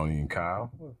eye, Tony and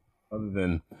Kyle? Other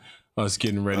than us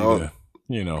getting ready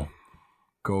to,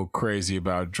 go crazy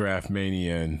about Draft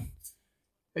Mania and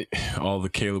all the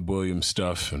Caleb Williams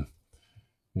stuff, and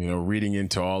reading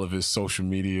into all of his social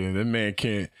media. That man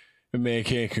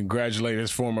can't congratulate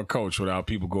his former coach without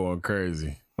people going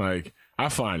crazy. Like, I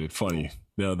find it funny.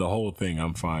 The whole thing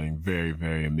I'm finding very,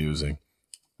 very amusing.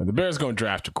 And the Bears going to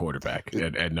draft a quarterback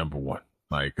at number one.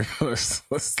 Like, let's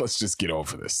just get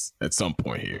over this at some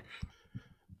point here.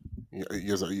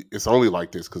 It's only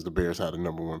like this because the Bears had a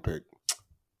number one pick.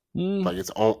 Like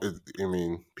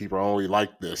people are only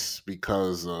like this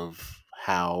because of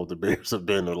how the Bears have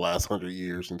been the last 100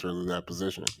 years in terms of that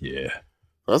position. Yeah,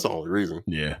 that's the only reason.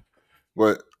 Yeah,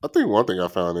 but I think one thing I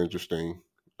found interesting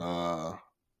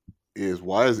is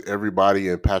why is everybody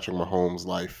in Patrick Mahomes'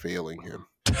 life failing him?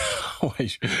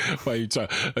 Why you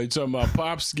talking about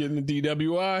Pops getting the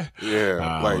DWI?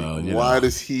 Yeah, why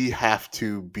does he have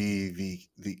to be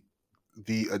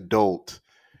the adult,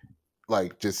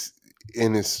 like just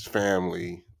in his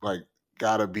family, like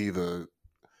gotta be that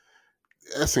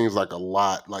seems like a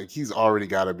lot. Like he's already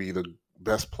gotta be the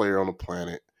best player on the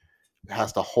planet,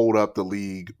 has to hold up the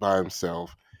league by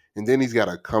himself, and then he's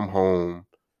gotta come home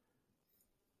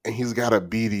and he's gotta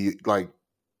be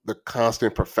the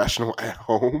constant professional at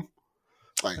home.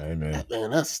 Like, hey, man,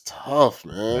 that's tough,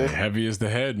 man. Hey, heavy is the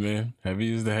head, man.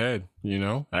 Heavy is the head.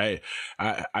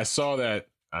 I saw that,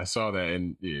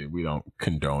 and yeah, we don't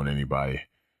condone anybody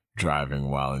driving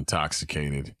while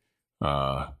intoxicated.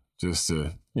 Just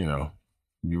to, you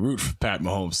root for Pat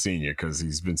Mahomes Sr. because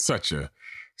he's been such a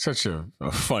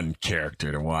fun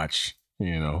character to watch,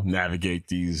 navigate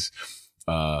these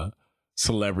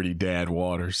celebrity dad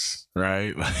waters,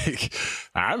 right? Like,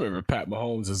 I remember Pat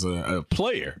Mahomes as a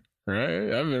player, right?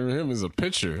 I remember him as a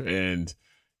pitcher and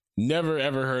never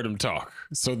ever heard him talk.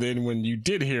 So then when you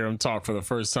did hear him talk for the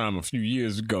first time a few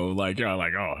years ago, like, you're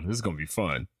like, oh, this is gonna be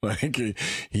fun. Like,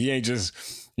 he ain't just,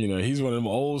 he's one of them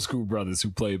old school brothers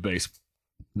who play baseball.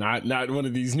 Not one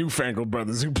of these newfangled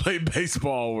brothers who play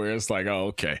baseball where it's like, oh,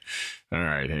 okay. All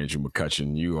right, Andrew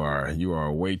McCutcheon, you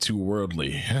are way too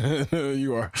worldly.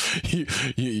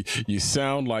 you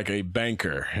sound like a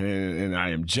banker, and I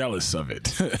am jealous of it.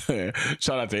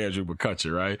 Shout out to Andrew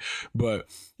McCutcheon, right? But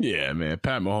yeah, man,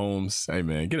 Pat Mahomes, hey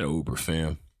man, get an Uber,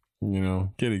 fam.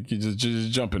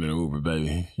 Just jump in an Uber,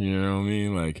 baby. You know what I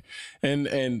mean? Like,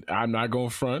 and I'm not going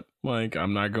to front. Like,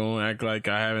 I'm not going to act like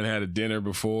I haven't had a dinner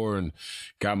before and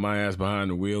got my ass behind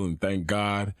the wheel. And thank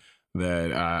God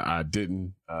that I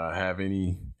didn't have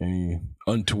any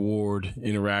untoward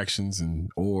interactions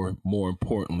or more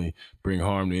importantly, bring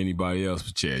harm to anybody else.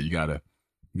 But yeah, you gotta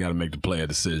make the player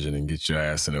decision and get your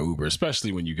ass in an Uber,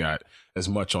 especially when you got as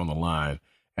much on the line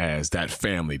as that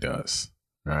family does,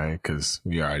 right? Because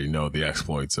we already know the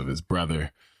exploits of his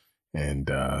brother, and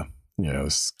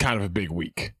it's kind of a big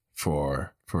week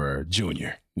for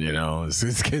Junior.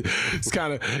 It's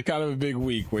kind of a big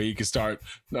week where he can start,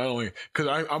 not only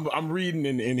because I'm reading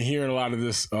and hearing a lot of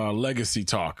this legacy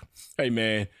talk. Hey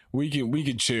man, we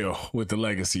can chill with the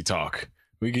legacy talk.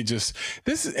 We could just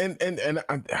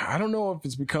I don't know if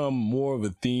it's become more of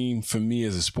a theme for me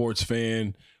as a sports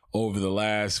fan over the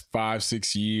last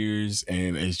 5-6 years,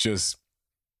 and it's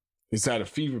at a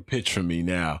fever pitch for me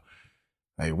now.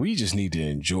 Like, we just need to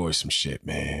enjoy some shit,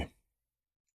 man.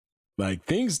 Like,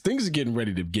 things are getting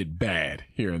ready to get bad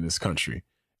here in this country.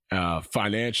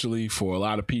 Financially, for a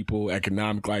lot of people,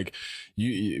 economic, like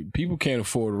people can't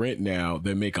afford rent now.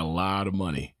 They make a lot of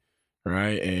money,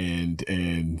 right?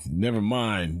 And never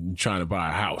mind trying to buy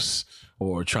a house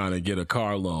or trying to get a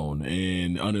car loan,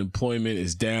 and unemployment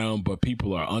is down, but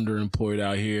people are underemployed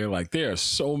out here. Like, there are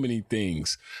so many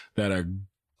things that are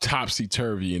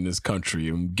topsy-turvy in this country.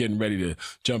 I'm getting ready to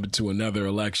jump into another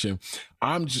election.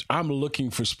 I'm looking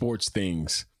for sports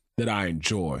things that I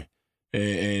enjoy.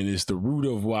 And it's the root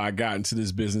of why I got into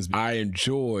this business. I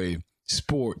enjoy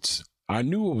sports. I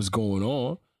knew what was going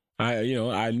on.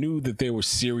 I knew that there were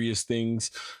serious things.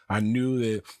 I knew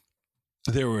that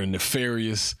there were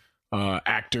nefarious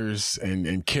actors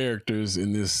and characters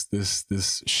in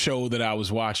this show that I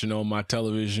was watching on my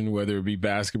television, whether it be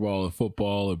basketball or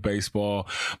football or baseball.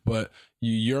 But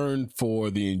you yearn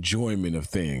for the enjoyment of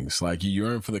things. Like, you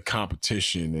yearn for the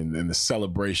competition and the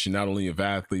celebration, not only of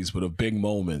athletes, but of big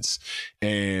moments.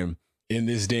 And in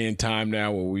this day and time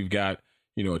now, where we've got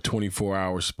a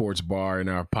 24-hour sports bar in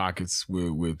our pockets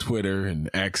with Twitter and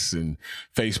X and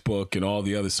Facebook and all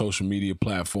the other social media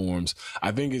platforms,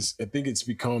 I think it's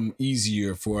become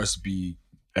easier for us to be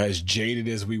as jaded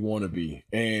as we want to be.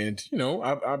 And,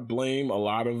 I blame a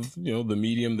lot of, the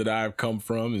medium that I've come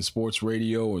from in sports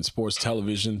radio and sports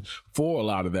television for a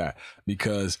lot of that,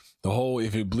 because the whole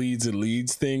 "if it bleeds, it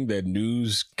leads" thing that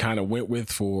news kind of went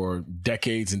with for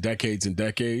decades and decades and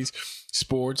decades,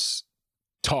 sports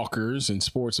talkers and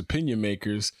sports opinion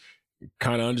makers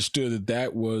kind of understood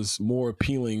that was more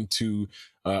appealing to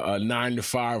a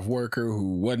 9-to-5 worker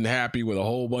who wasn't happy with a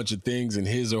whole bunch of things in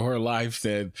his or her life,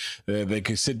 that they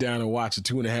could sit down and watch a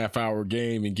 2.5-hour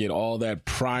game and get all that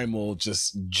primal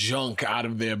just junk out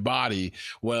of their body.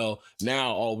 Well,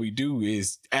 now all we do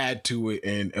is add to it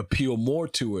and appeal more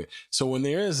to it. So when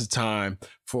there is a time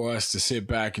for us to sit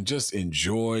back and just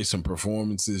enjoy some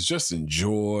performances, just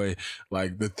enjoy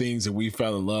like the things that we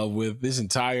fell in love with, this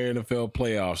entire NFL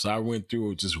playoffs, I went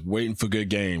through just waiting for good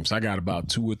games. I got about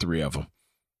 2 or 3 of them.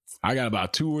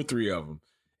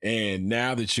 And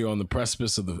now that you're on the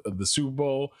precipice of the Super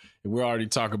Bowl, and we're already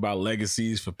talking about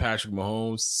legacies for Patrick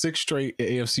Mahomes, 6 straight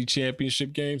AFC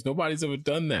championship games. Nobody's ever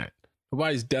done that.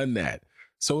 Nobody's done that.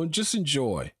 So just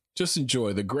enjoy.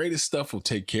 The greatest stuff will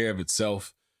take care of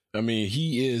itself. I mean,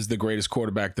 he is the greatest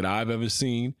quarterback that I've ever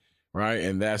seen. Right.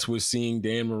 And that's with seeing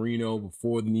Dan Marino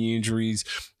before the knee injuries.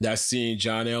 That's seeing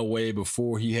John Elway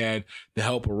before he had the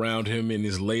help around him in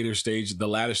his latter stages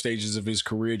of his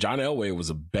career. John Elway was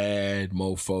a bad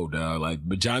mofo, dog.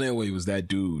 But John Elway was that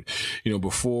dude,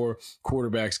 before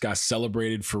quarterbacks got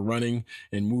celebrated for running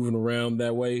and moving around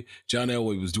that way. John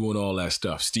Elway was doing all that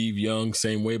stuff. Steve Young,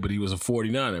 same way, but he was a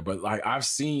 49er. But I've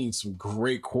seen some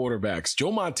great quarterbacks.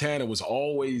 Joe Montana was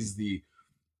always the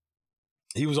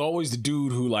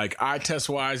dude who, eye test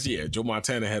wise, yeah, Joe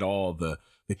Montana had all the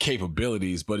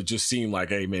capabilities, but it just seemed like,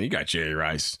 hey man, you got Jerry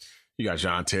Rice, you got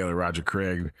John Taylor, Roger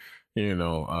Craig, Brent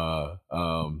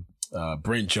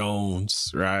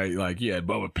Jones, right? You had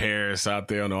Bubba Paris out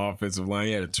there on the offensive line.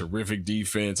 He had a terrific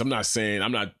defense. I'm not saying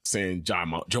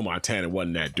Joe Montana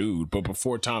wasn't that dude, but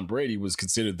before Tom Brady was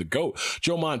considered the GOAT,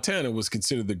 Joe Montana was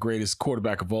considered the greatest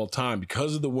quarterback of all time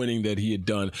because of the winning that he had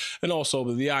done, and also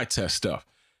the eye test stuff.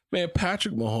 Man,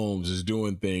 Patrick Mahomes is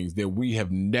doing things that we have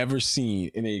never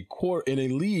seen in a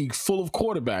league full of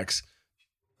quarterbacks,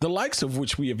 the likes of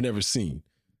which we have never seen.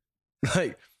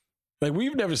 Like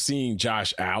we've never seen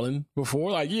Josh Allen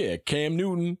before. Yeah, Cam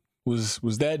Newton was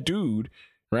that dude,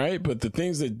 right? But the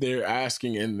things that they're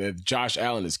asking and that Josh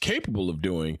Allen is capable of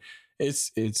doing,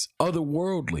 it's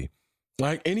otherworldly.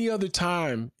 Like any other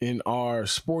time in our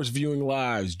sports viewing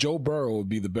lives, Joe Burrow would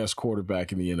be the best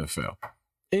quarterback in the NFL.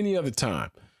 Any other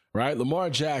time. right? Lamar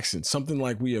Jackson, something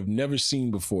like we have never seen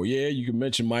before. Yeah, you can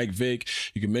mention Mike Vick,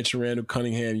 you can mention Randall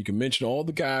Cunningham, you can mention all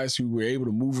the guys who were able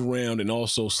to move around and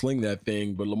also sling that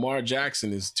thing. But Lamar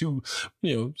Jackson is too,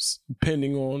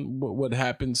 depending on what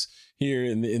happens here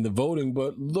in the voting,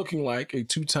 but looking like a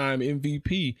two-time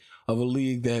MVP of a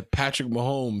league that Patrick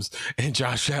Mahomes and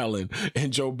Josh Allen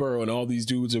and Joe Burrow and all these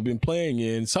dudes have been playing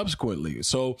in subsequently.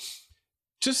 So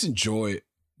just enjoy it.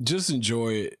 Just enjoy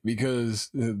it, because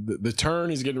the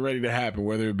turn is getting ready to happen,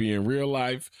 whether it be in real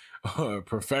life,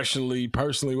 professionally,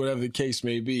 personally, whatever the case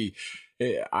may be.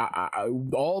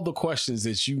 All the questions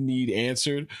that you need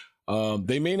answered,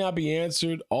 they may not be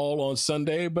answered all on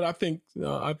Sunday, but I think a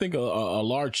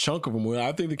large chunk of them will.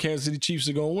 I think the Kansas City Chiefs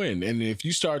are going to win. And if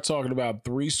you start talking about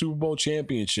 3 Super Bowl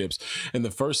championships in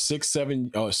the first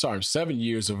 7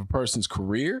 years of a person's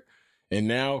career, and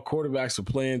now quarterbacks are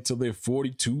playing till they're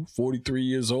 42, 43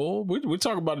 years old. We're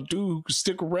talking about a dude who could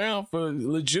stick around for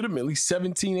legitimately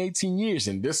 17, 18 years.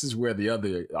 And this is where the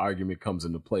other argument comes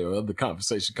into play, or the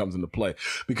conversation comes into play.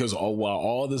 Because while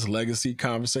all this legacy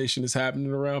conversation is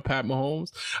happening around Pat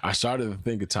Mahomes, I started to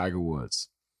think of Tiger Woods.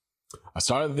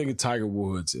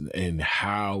 And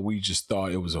how we just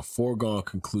thought it was a foregone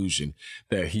conclusion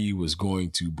that he was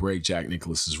going to break Jack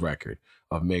Nicklaus's record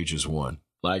of majors won.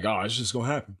 Like, oh, it's just going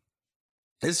to happen.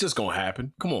 It's just going to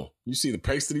happen. Come on. You see the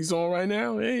pace that he's on right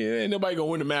now? Ain't nobody going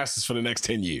to win the Masters for the next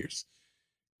 10 years.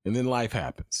 And then life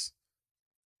happens.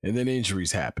 And then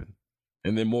injuries happen.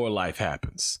 And then more life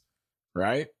happens.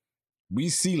 Right? We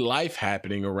see life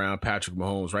happening around Patrick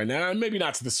Mahomes right now. And maybe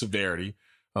not to the severity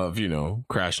of,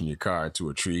 crashing your car into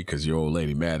a tree because your old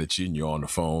lady mad at you and you're on the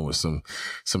phone with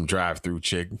some drive-through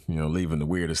chick, leaving the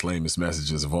weirdest, lamest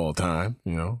messages of all time.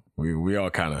 We all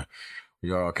kind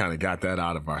of got that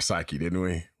out of our psyche, didn't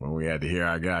we? When we had to hear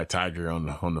our guy Tiger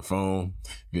on the phone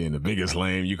being the biggest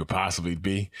lame you could possibly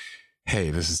be.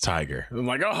 Hey, this is Tiger. I'm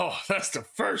like, oh, that's the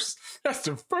first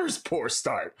poor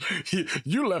start.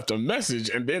 You left a message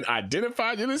and then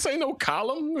identified. This ain't no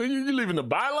column. You leaving the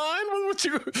byline? What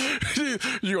you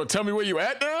gonna tell me where you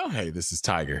at now? Hey, this is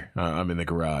Tiger. I'm in the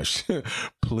garage.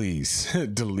 Please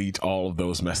delete all of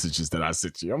those messages that I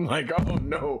sent you. I'm like, oh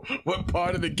no, what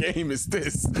part of the game is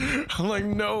this? I'm like,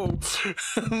 no.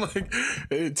 I'm like,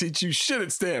 it teach you shit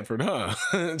at Stanford, huh?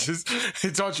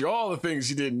 It taught you all the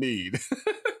things you didn't need.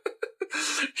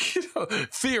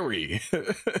 Theory,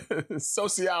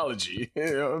 sociology,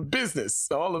 business,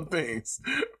 all of things.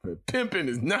 But pimping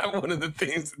is not one of the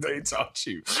things that they taught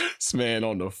you. This man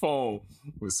on the phone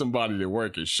with somebody that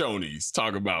work at Shoney's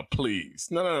talk about please.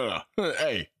 No.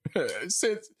 Hey,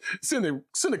 send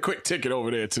a quick ticket over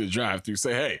there to the drive-thru.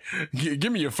 Say, hey,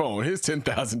 give me your phone. Here's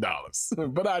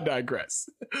 $10,000. But I digress.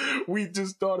 We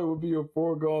just thought it would be a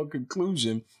foregone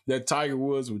conclusion that Tiger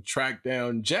Woods would track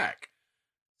down Jack.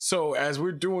 So as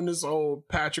we're doing this old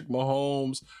Patrick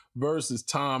Mahomes versus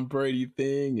Tom Brady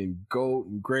thing and GOAT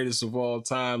and greatest of all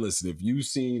time, listen, if you've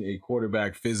seen a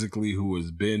quarterback physically who has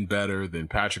been better than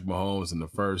Patrick Mahomes in the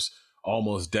first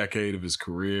almost decade of his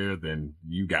career, then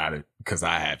you got it, because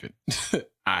I haven't.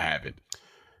 I haven't.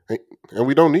 And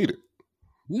we don't need it.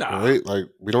 Nah. Right? Like,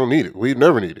 we don't need it. We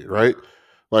never need it, right?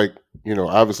 Like,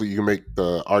 obviously you can make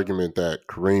the argument that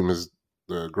Kareem is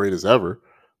the greatest ever,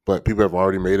 but people have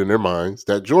already made in their minds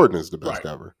that Jordan is the best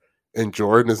ever. And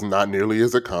Jordan is not nearly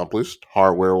as accomplished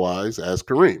hardware-wise as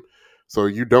Kareem. So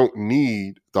you don't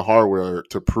need the hardware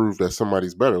to prove that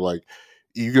somebody's better. Like,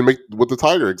 you can make with the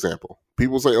Tiger example.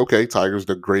 People say, okay, Tiger's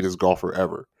the greatest golfer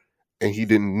ever. And he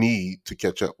didn't need to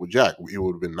catch up with Jack. It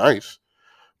would have been nice.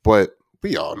 But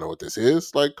we all know what this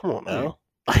is. Like, come on now.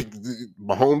 Yeah. Like,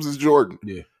 Mahomes is Jordan.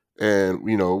 Yeah. And,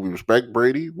 we respect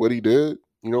Brady, what he did,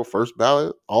 first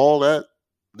ballot, all that.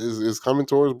 Is coming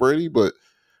towards Brady, but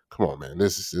come on, man,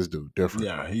 this dude different.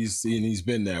 Yeah, he's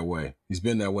been that way. He's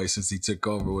been that way since he took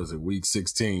over. Was it week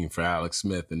 16 for Alex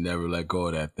Smith and never let go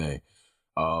of that thing?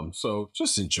 So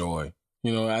just enjoy.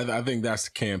 I think that's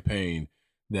the campaign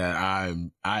that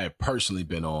I have personally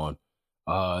been on.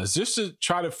 Is just to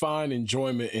try to find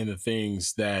enjoyment in the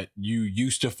things that you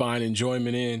used to find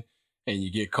enjoyment in, and you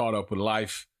get caught up with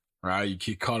life, right? You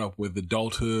get caught up with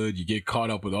adulthood. You get caught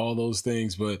up with all those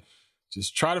things, but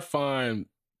just try to find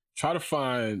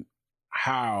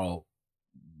how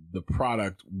the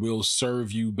product will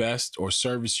serve you best or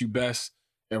service you best,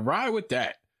 and ride with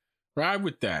that. We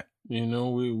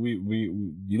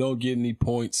you don't get any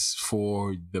points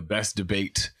for the best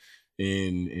debate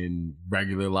in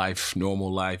regular life,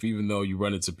 normal life, even though you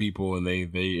run into people and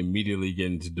they immediately get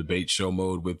into debate show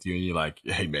mode with you and you're like,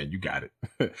 hey man, you got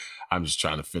it. I'm just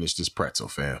trying to finish this pretzel,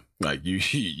 fam. Like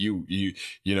you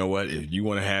know what? If you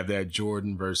want to have that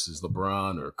Jordan versus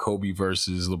LeBron or Kobe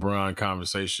versus LeBron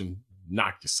conversation,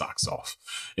 knock your socks off.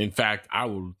 In fact, I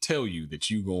will tell you that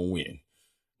you gonna win.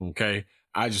 Okay.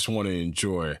 I just want to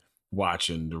enjoy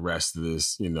watching the rest of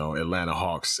this, Atlanta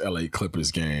Hawks, LA Clippers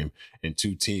game and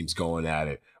two teams going at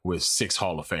it with 6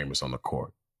 Hall of Famers on the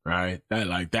court, right?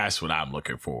 That's what I'm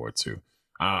looking forward to.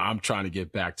 I'm trying to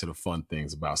get back to the fun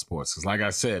things about sports. Cause like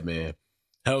I said, man,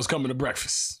 hell's coming to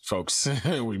breakfast, folks.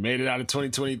 We made it out of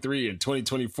 2023 and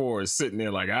 2024 is sitting there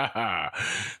like, that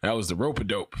was the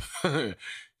rope-a-dope.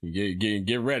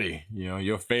 Get ready.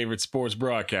 Your favorite sports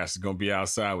broadcast is going to be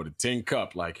outside with a tin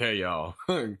cup like, hey, y'all,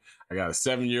 I got a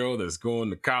 7-year-old that's going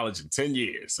to college in 10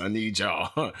 years. I need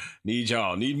y'all.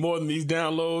 Need more than these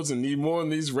downloads and need more than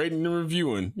these rating and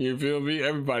reviewing. You feel me?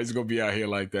 Everybody's going to be out here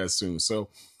like that soon. So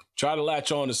try to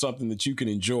latch on to something that you can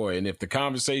enjoy. And if the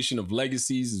conversation of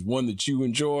legacies is one that you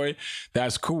enjoy,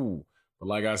 that's cool. But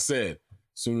like I said,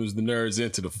 as soon as the nerds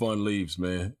enter, the fun leaves,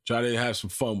 man. Try to have some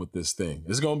fun with this thing.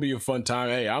 It's going to be a fun time.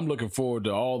 Hey, I'm looking forward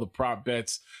to all the prop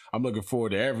bets. I'm looking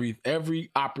forward to every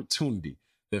opportunity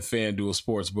that FanDuel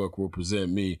Sportsbook will present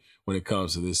me when it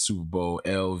comes to this Super Bowl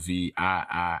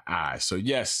LVIII. So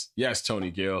yes,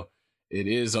 Tony Gill, it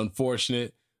is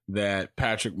unfortunate that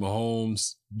Patrick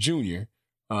Mahomes Jr.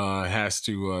 Has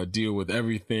to deal with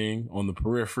everything on the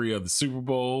periphery of the Super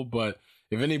Bowl. But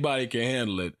if anybody can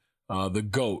handle it, the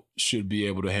GOAT should be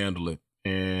able to handle it.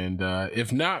 And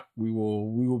if not, we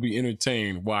will be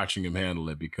entertained watching him handle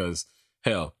it because,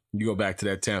 hell, you go back to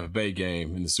that Tampa Bay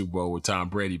game in the Super Bowl where Tom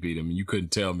Brady beat him, and you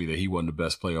couldn't tell me that he wasn't the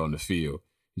best player on the field.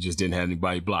 He just didn't have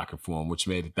anybody blocking for him, which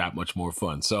made it that much more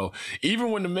fun. So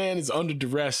even when the man is under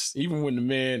duress, even when the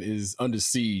man is under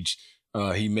siege,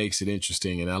 he makes it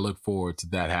interesting. And I look forward to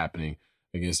that happening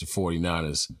against the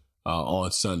 49ers on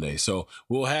Sunday. So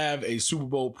we'll have a Super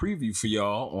Bowl preview for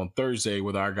y'all on Thursday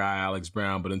with our guy, Alex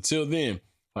Brown. But until then,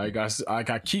 like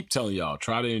I keep telling y'all,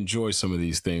 try to enjoy some of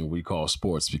these things we call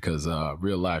sports because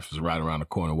real life is right around the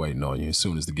corner waiting on you as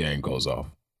soon as the game goes off.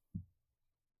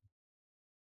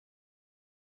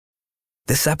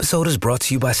 This episode is brought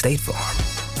to you by State Farm.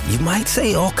 You might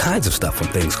say all kinds of stuff when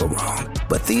things go wrong,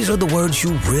 but these are the words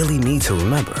you really need to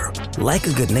remember. Like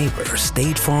a good neighbor,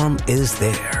 State Farm is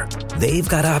there. They've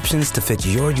got options to fit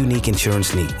your unique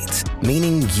insurance needs,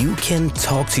 meaning you can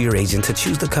talk to your agent to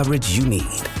choose the coverage you need,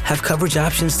 have coverage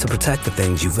options to protect the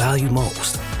things you value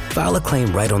most, file a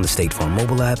claim right on the State Farm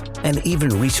mobile app, and even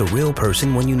reach a real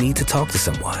person when you need to talk to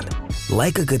someone.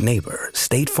 Like a good neighbor,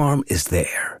 State Farm is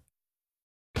there.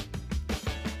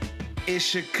 It's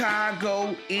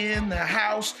Chicago in the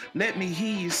house. Let me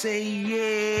hear you say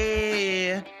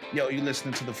yeah. Yo, you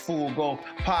listening to the Full Go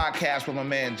podcast with my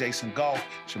man Jason Goff.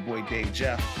 It's your boy Dave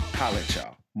Jeff. Holla at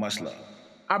y'all. Much love.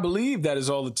 I believe that is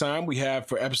all the time we have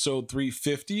for episode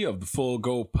 350 of the Full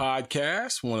Go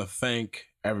podcast. I want to thank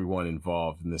everyone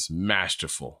involved in this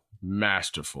masterful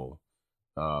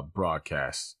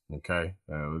broadcast. Okay,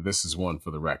 this is one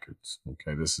for the records.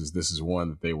 Okay, this is one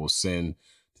that they will send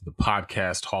to the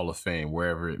podcast Hall of Fame,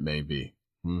 wherever it may be.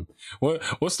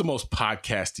 What's the most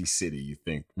podcasty city you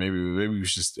think? Maybe we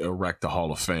should just erect a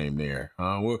Hall of Fame there.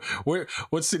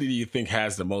 What city do you think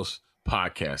has the most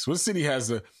podcasts? What city has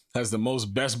the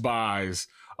most Best Buys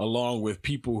along with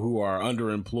people who are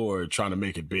underemployed trying to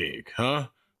make it big? Huh?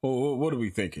 What are we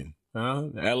thinking?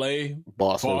 L.A.,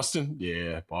 Boston?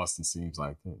 Yeah, Boston seems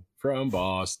like that. From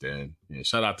Boston. Yeah,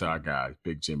 shout out to our guy,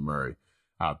 Big Jim Murray,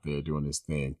 out there doing his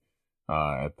thing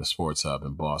at the Sports Hub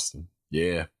in Boston.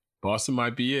 Yeah, Boston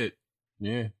might be it.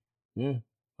 Yeah.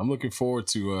 I'm looking forward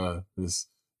to this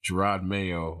Gerard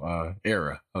Mayo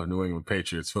era of New England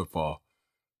Patriots football.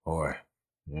 Boy,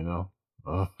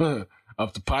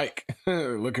 up the pike.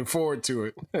 Looking forward to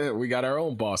it. We got our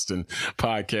own Boston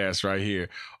podcast right here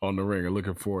on The Ringer.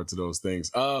 Looking forward to those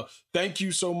things. Thank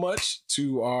you so much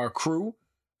to our crew,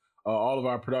 all of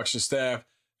our production staff.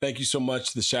 Thank you so much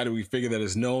to the shadowy figure that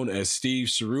is known as Steve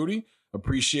Cerruti.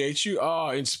 Appreciate you.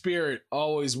 In spirit,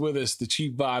 always with us, the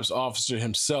Chief Vibes Officer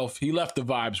himself. He left the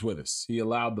vibes with us. He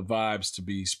allowed the vibes to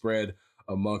be spread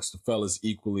amongst the fellas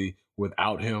equally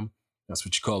without him. That's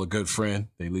what you call a good friend.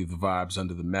 They leave the vibes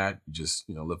under the mat. You just,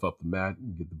 lift up the mat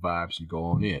and get the vibes and go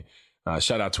on in.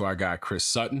 Shout out to our guy, Chris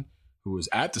Sutton, who was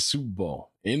at the Super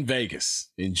Bowl in Vegas,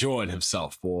 enjoying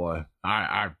himself, boy.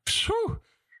 I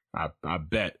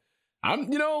bet.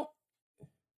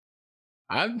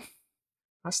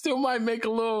 I still might make a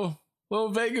little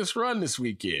Vegas run this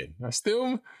weekend. I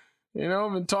still You know,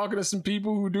 I've been talking to some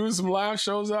people who do some live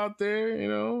shows out there, you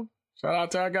know. Shout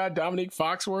out to our guy Dominique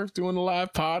Foxworth doing the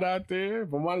live pod out there. If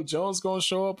Monty Jones gonna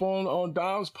show up on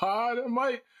Dom's pod, I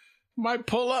might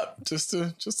pull up just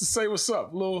to say what's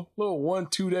up. Little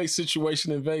 1-2 day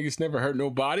situation in Vegas never hurt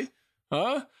nobody,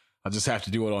 huh? I just have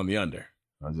to do it on the under.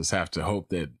 I just have to hope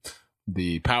that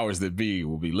the powers that be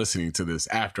will be listening to this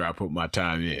after I put my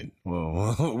time in.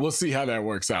 Well, we'll see how that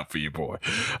works out for you, boy.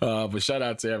 But shout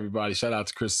out to everybody. Shout out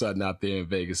to Chris Sutton out there in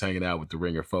Vegas hanging out with the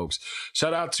Ringer folks.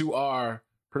 Shout out to our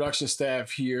production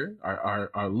staff here,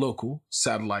 our local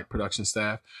satellite production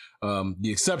staff. The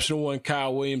exceptional one,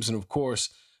 Kyle Williams, and of course,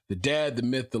 the dad, the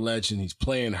myth, the legend. He's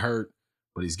playing hurt,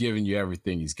 but he's giving you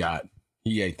everything he's got.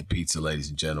 He ate the pizza, ladies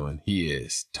and gentlemen. He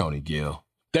is Tony Gill.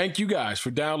 Thank you guys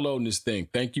for downloading this thing.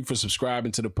 Thank you for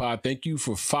subscribing to the pod. Thank you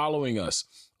for following us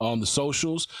on the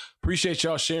socials. Appreciate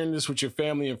y'all sharing this with your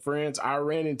family and friends. I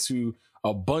ran into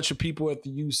a bunch of people at the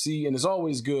UC, and it's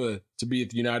always good to be at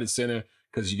the United Center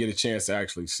because you get a chance to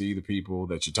actually see the people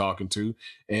that you're talking to.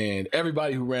 And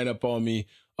everybody who ran up on me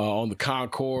on the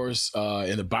concourse,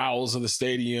 in the bowels of the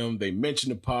stadium, they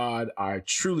mentioned the pod. I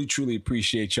truly, truly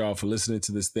appreciate y'all for listening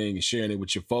to this thing and sharing it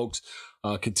with your folks.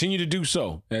 Continue to do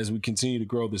so as we continue to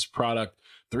grow this product.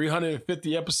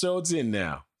 350 episodes in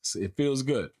now. It feels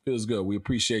good. Feels good. We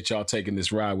appreciate y'all taking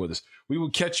this ride with us. We will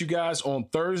catch you guys on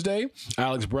Thursday.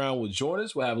 Alex Brown will join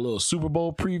us. We'll have a little Super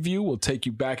Bowl preview. We'll take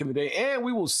you back in the day, and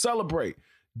we will celebrate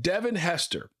Devin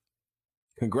Hester.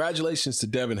 Congratulations to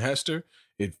Devin Hester.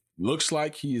 It looks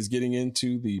like he is getting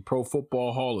into the Pro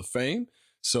Football Hall of Fame.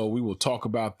 So we will talk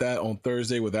about that on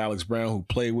Thursday with Alex Brown, who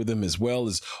played with him, as well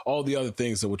as all the other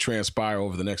things that will transpire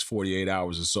over the next 48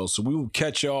 hours or so. So we will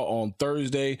catch y'all on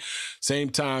Thursday,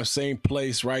 same time, same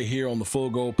place, right here on the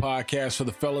Full Goal Podcast. For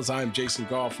the fellas, I am Jason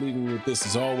Goff, leaving you with this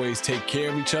as always. Take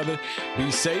care of each other, be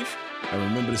safe, and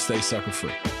remember to stay sucker free.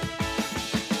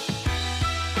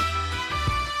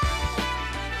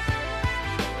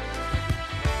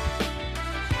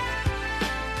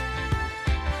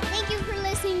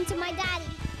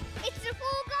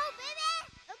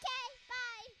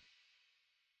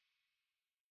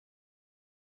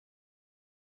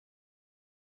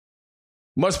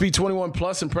 Must be 21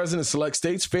 plus and present in select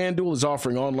states. FanDuel is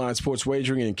offering online sports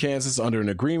wagering in Kansas under an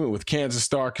agreement with Kansas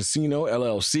Star Casino,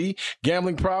 LLC.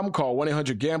 Gambling problem? Call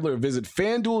 1-800-GAMBLER or visit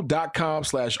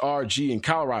FanDuel.com/RG in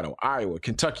Colorado, Iowa,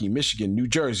 Kentucky, Michigan, New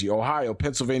Jersey, Ohio,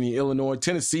 Pennsylvania, Illinois,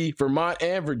 Tennessee, Vermont,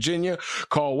 and Virginia.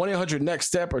 Call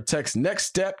 1-800-NEXT-STEP or text NEXT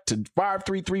STEP to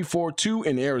 53342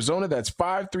 in Arizona. That's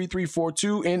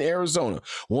 53342 in Arizona.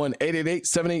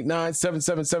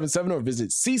 1-888-789-7777 or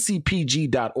visit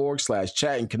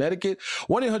ccpg.org/chat in Connecticut,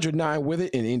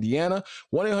 1-800-9-WITH-IT in Indiana,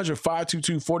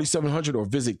 1-800-522-4700 or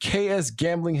visit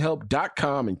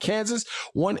ksgamblinghelp.com in Kansas,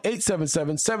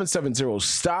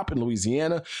 1-877-770-STOP in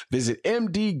Louisiana, visit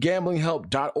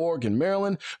mdgamblinghelp.org in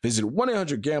Maryland, visit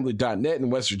 1-800-gambler.net in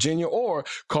West Virginia, or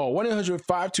call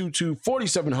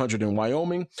 1-800-522-4700 in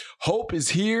Wyoming. Hope is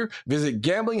here. Visit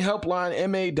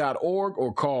gamblinghelplinema.org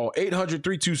or call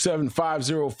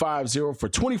 800-327-5050 for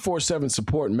 24/7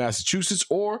 support in Massachusetts,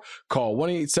 or call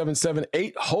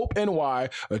 1-877-8-HOPE-NY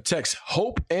or text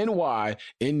HOPE-NY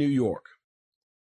in New York.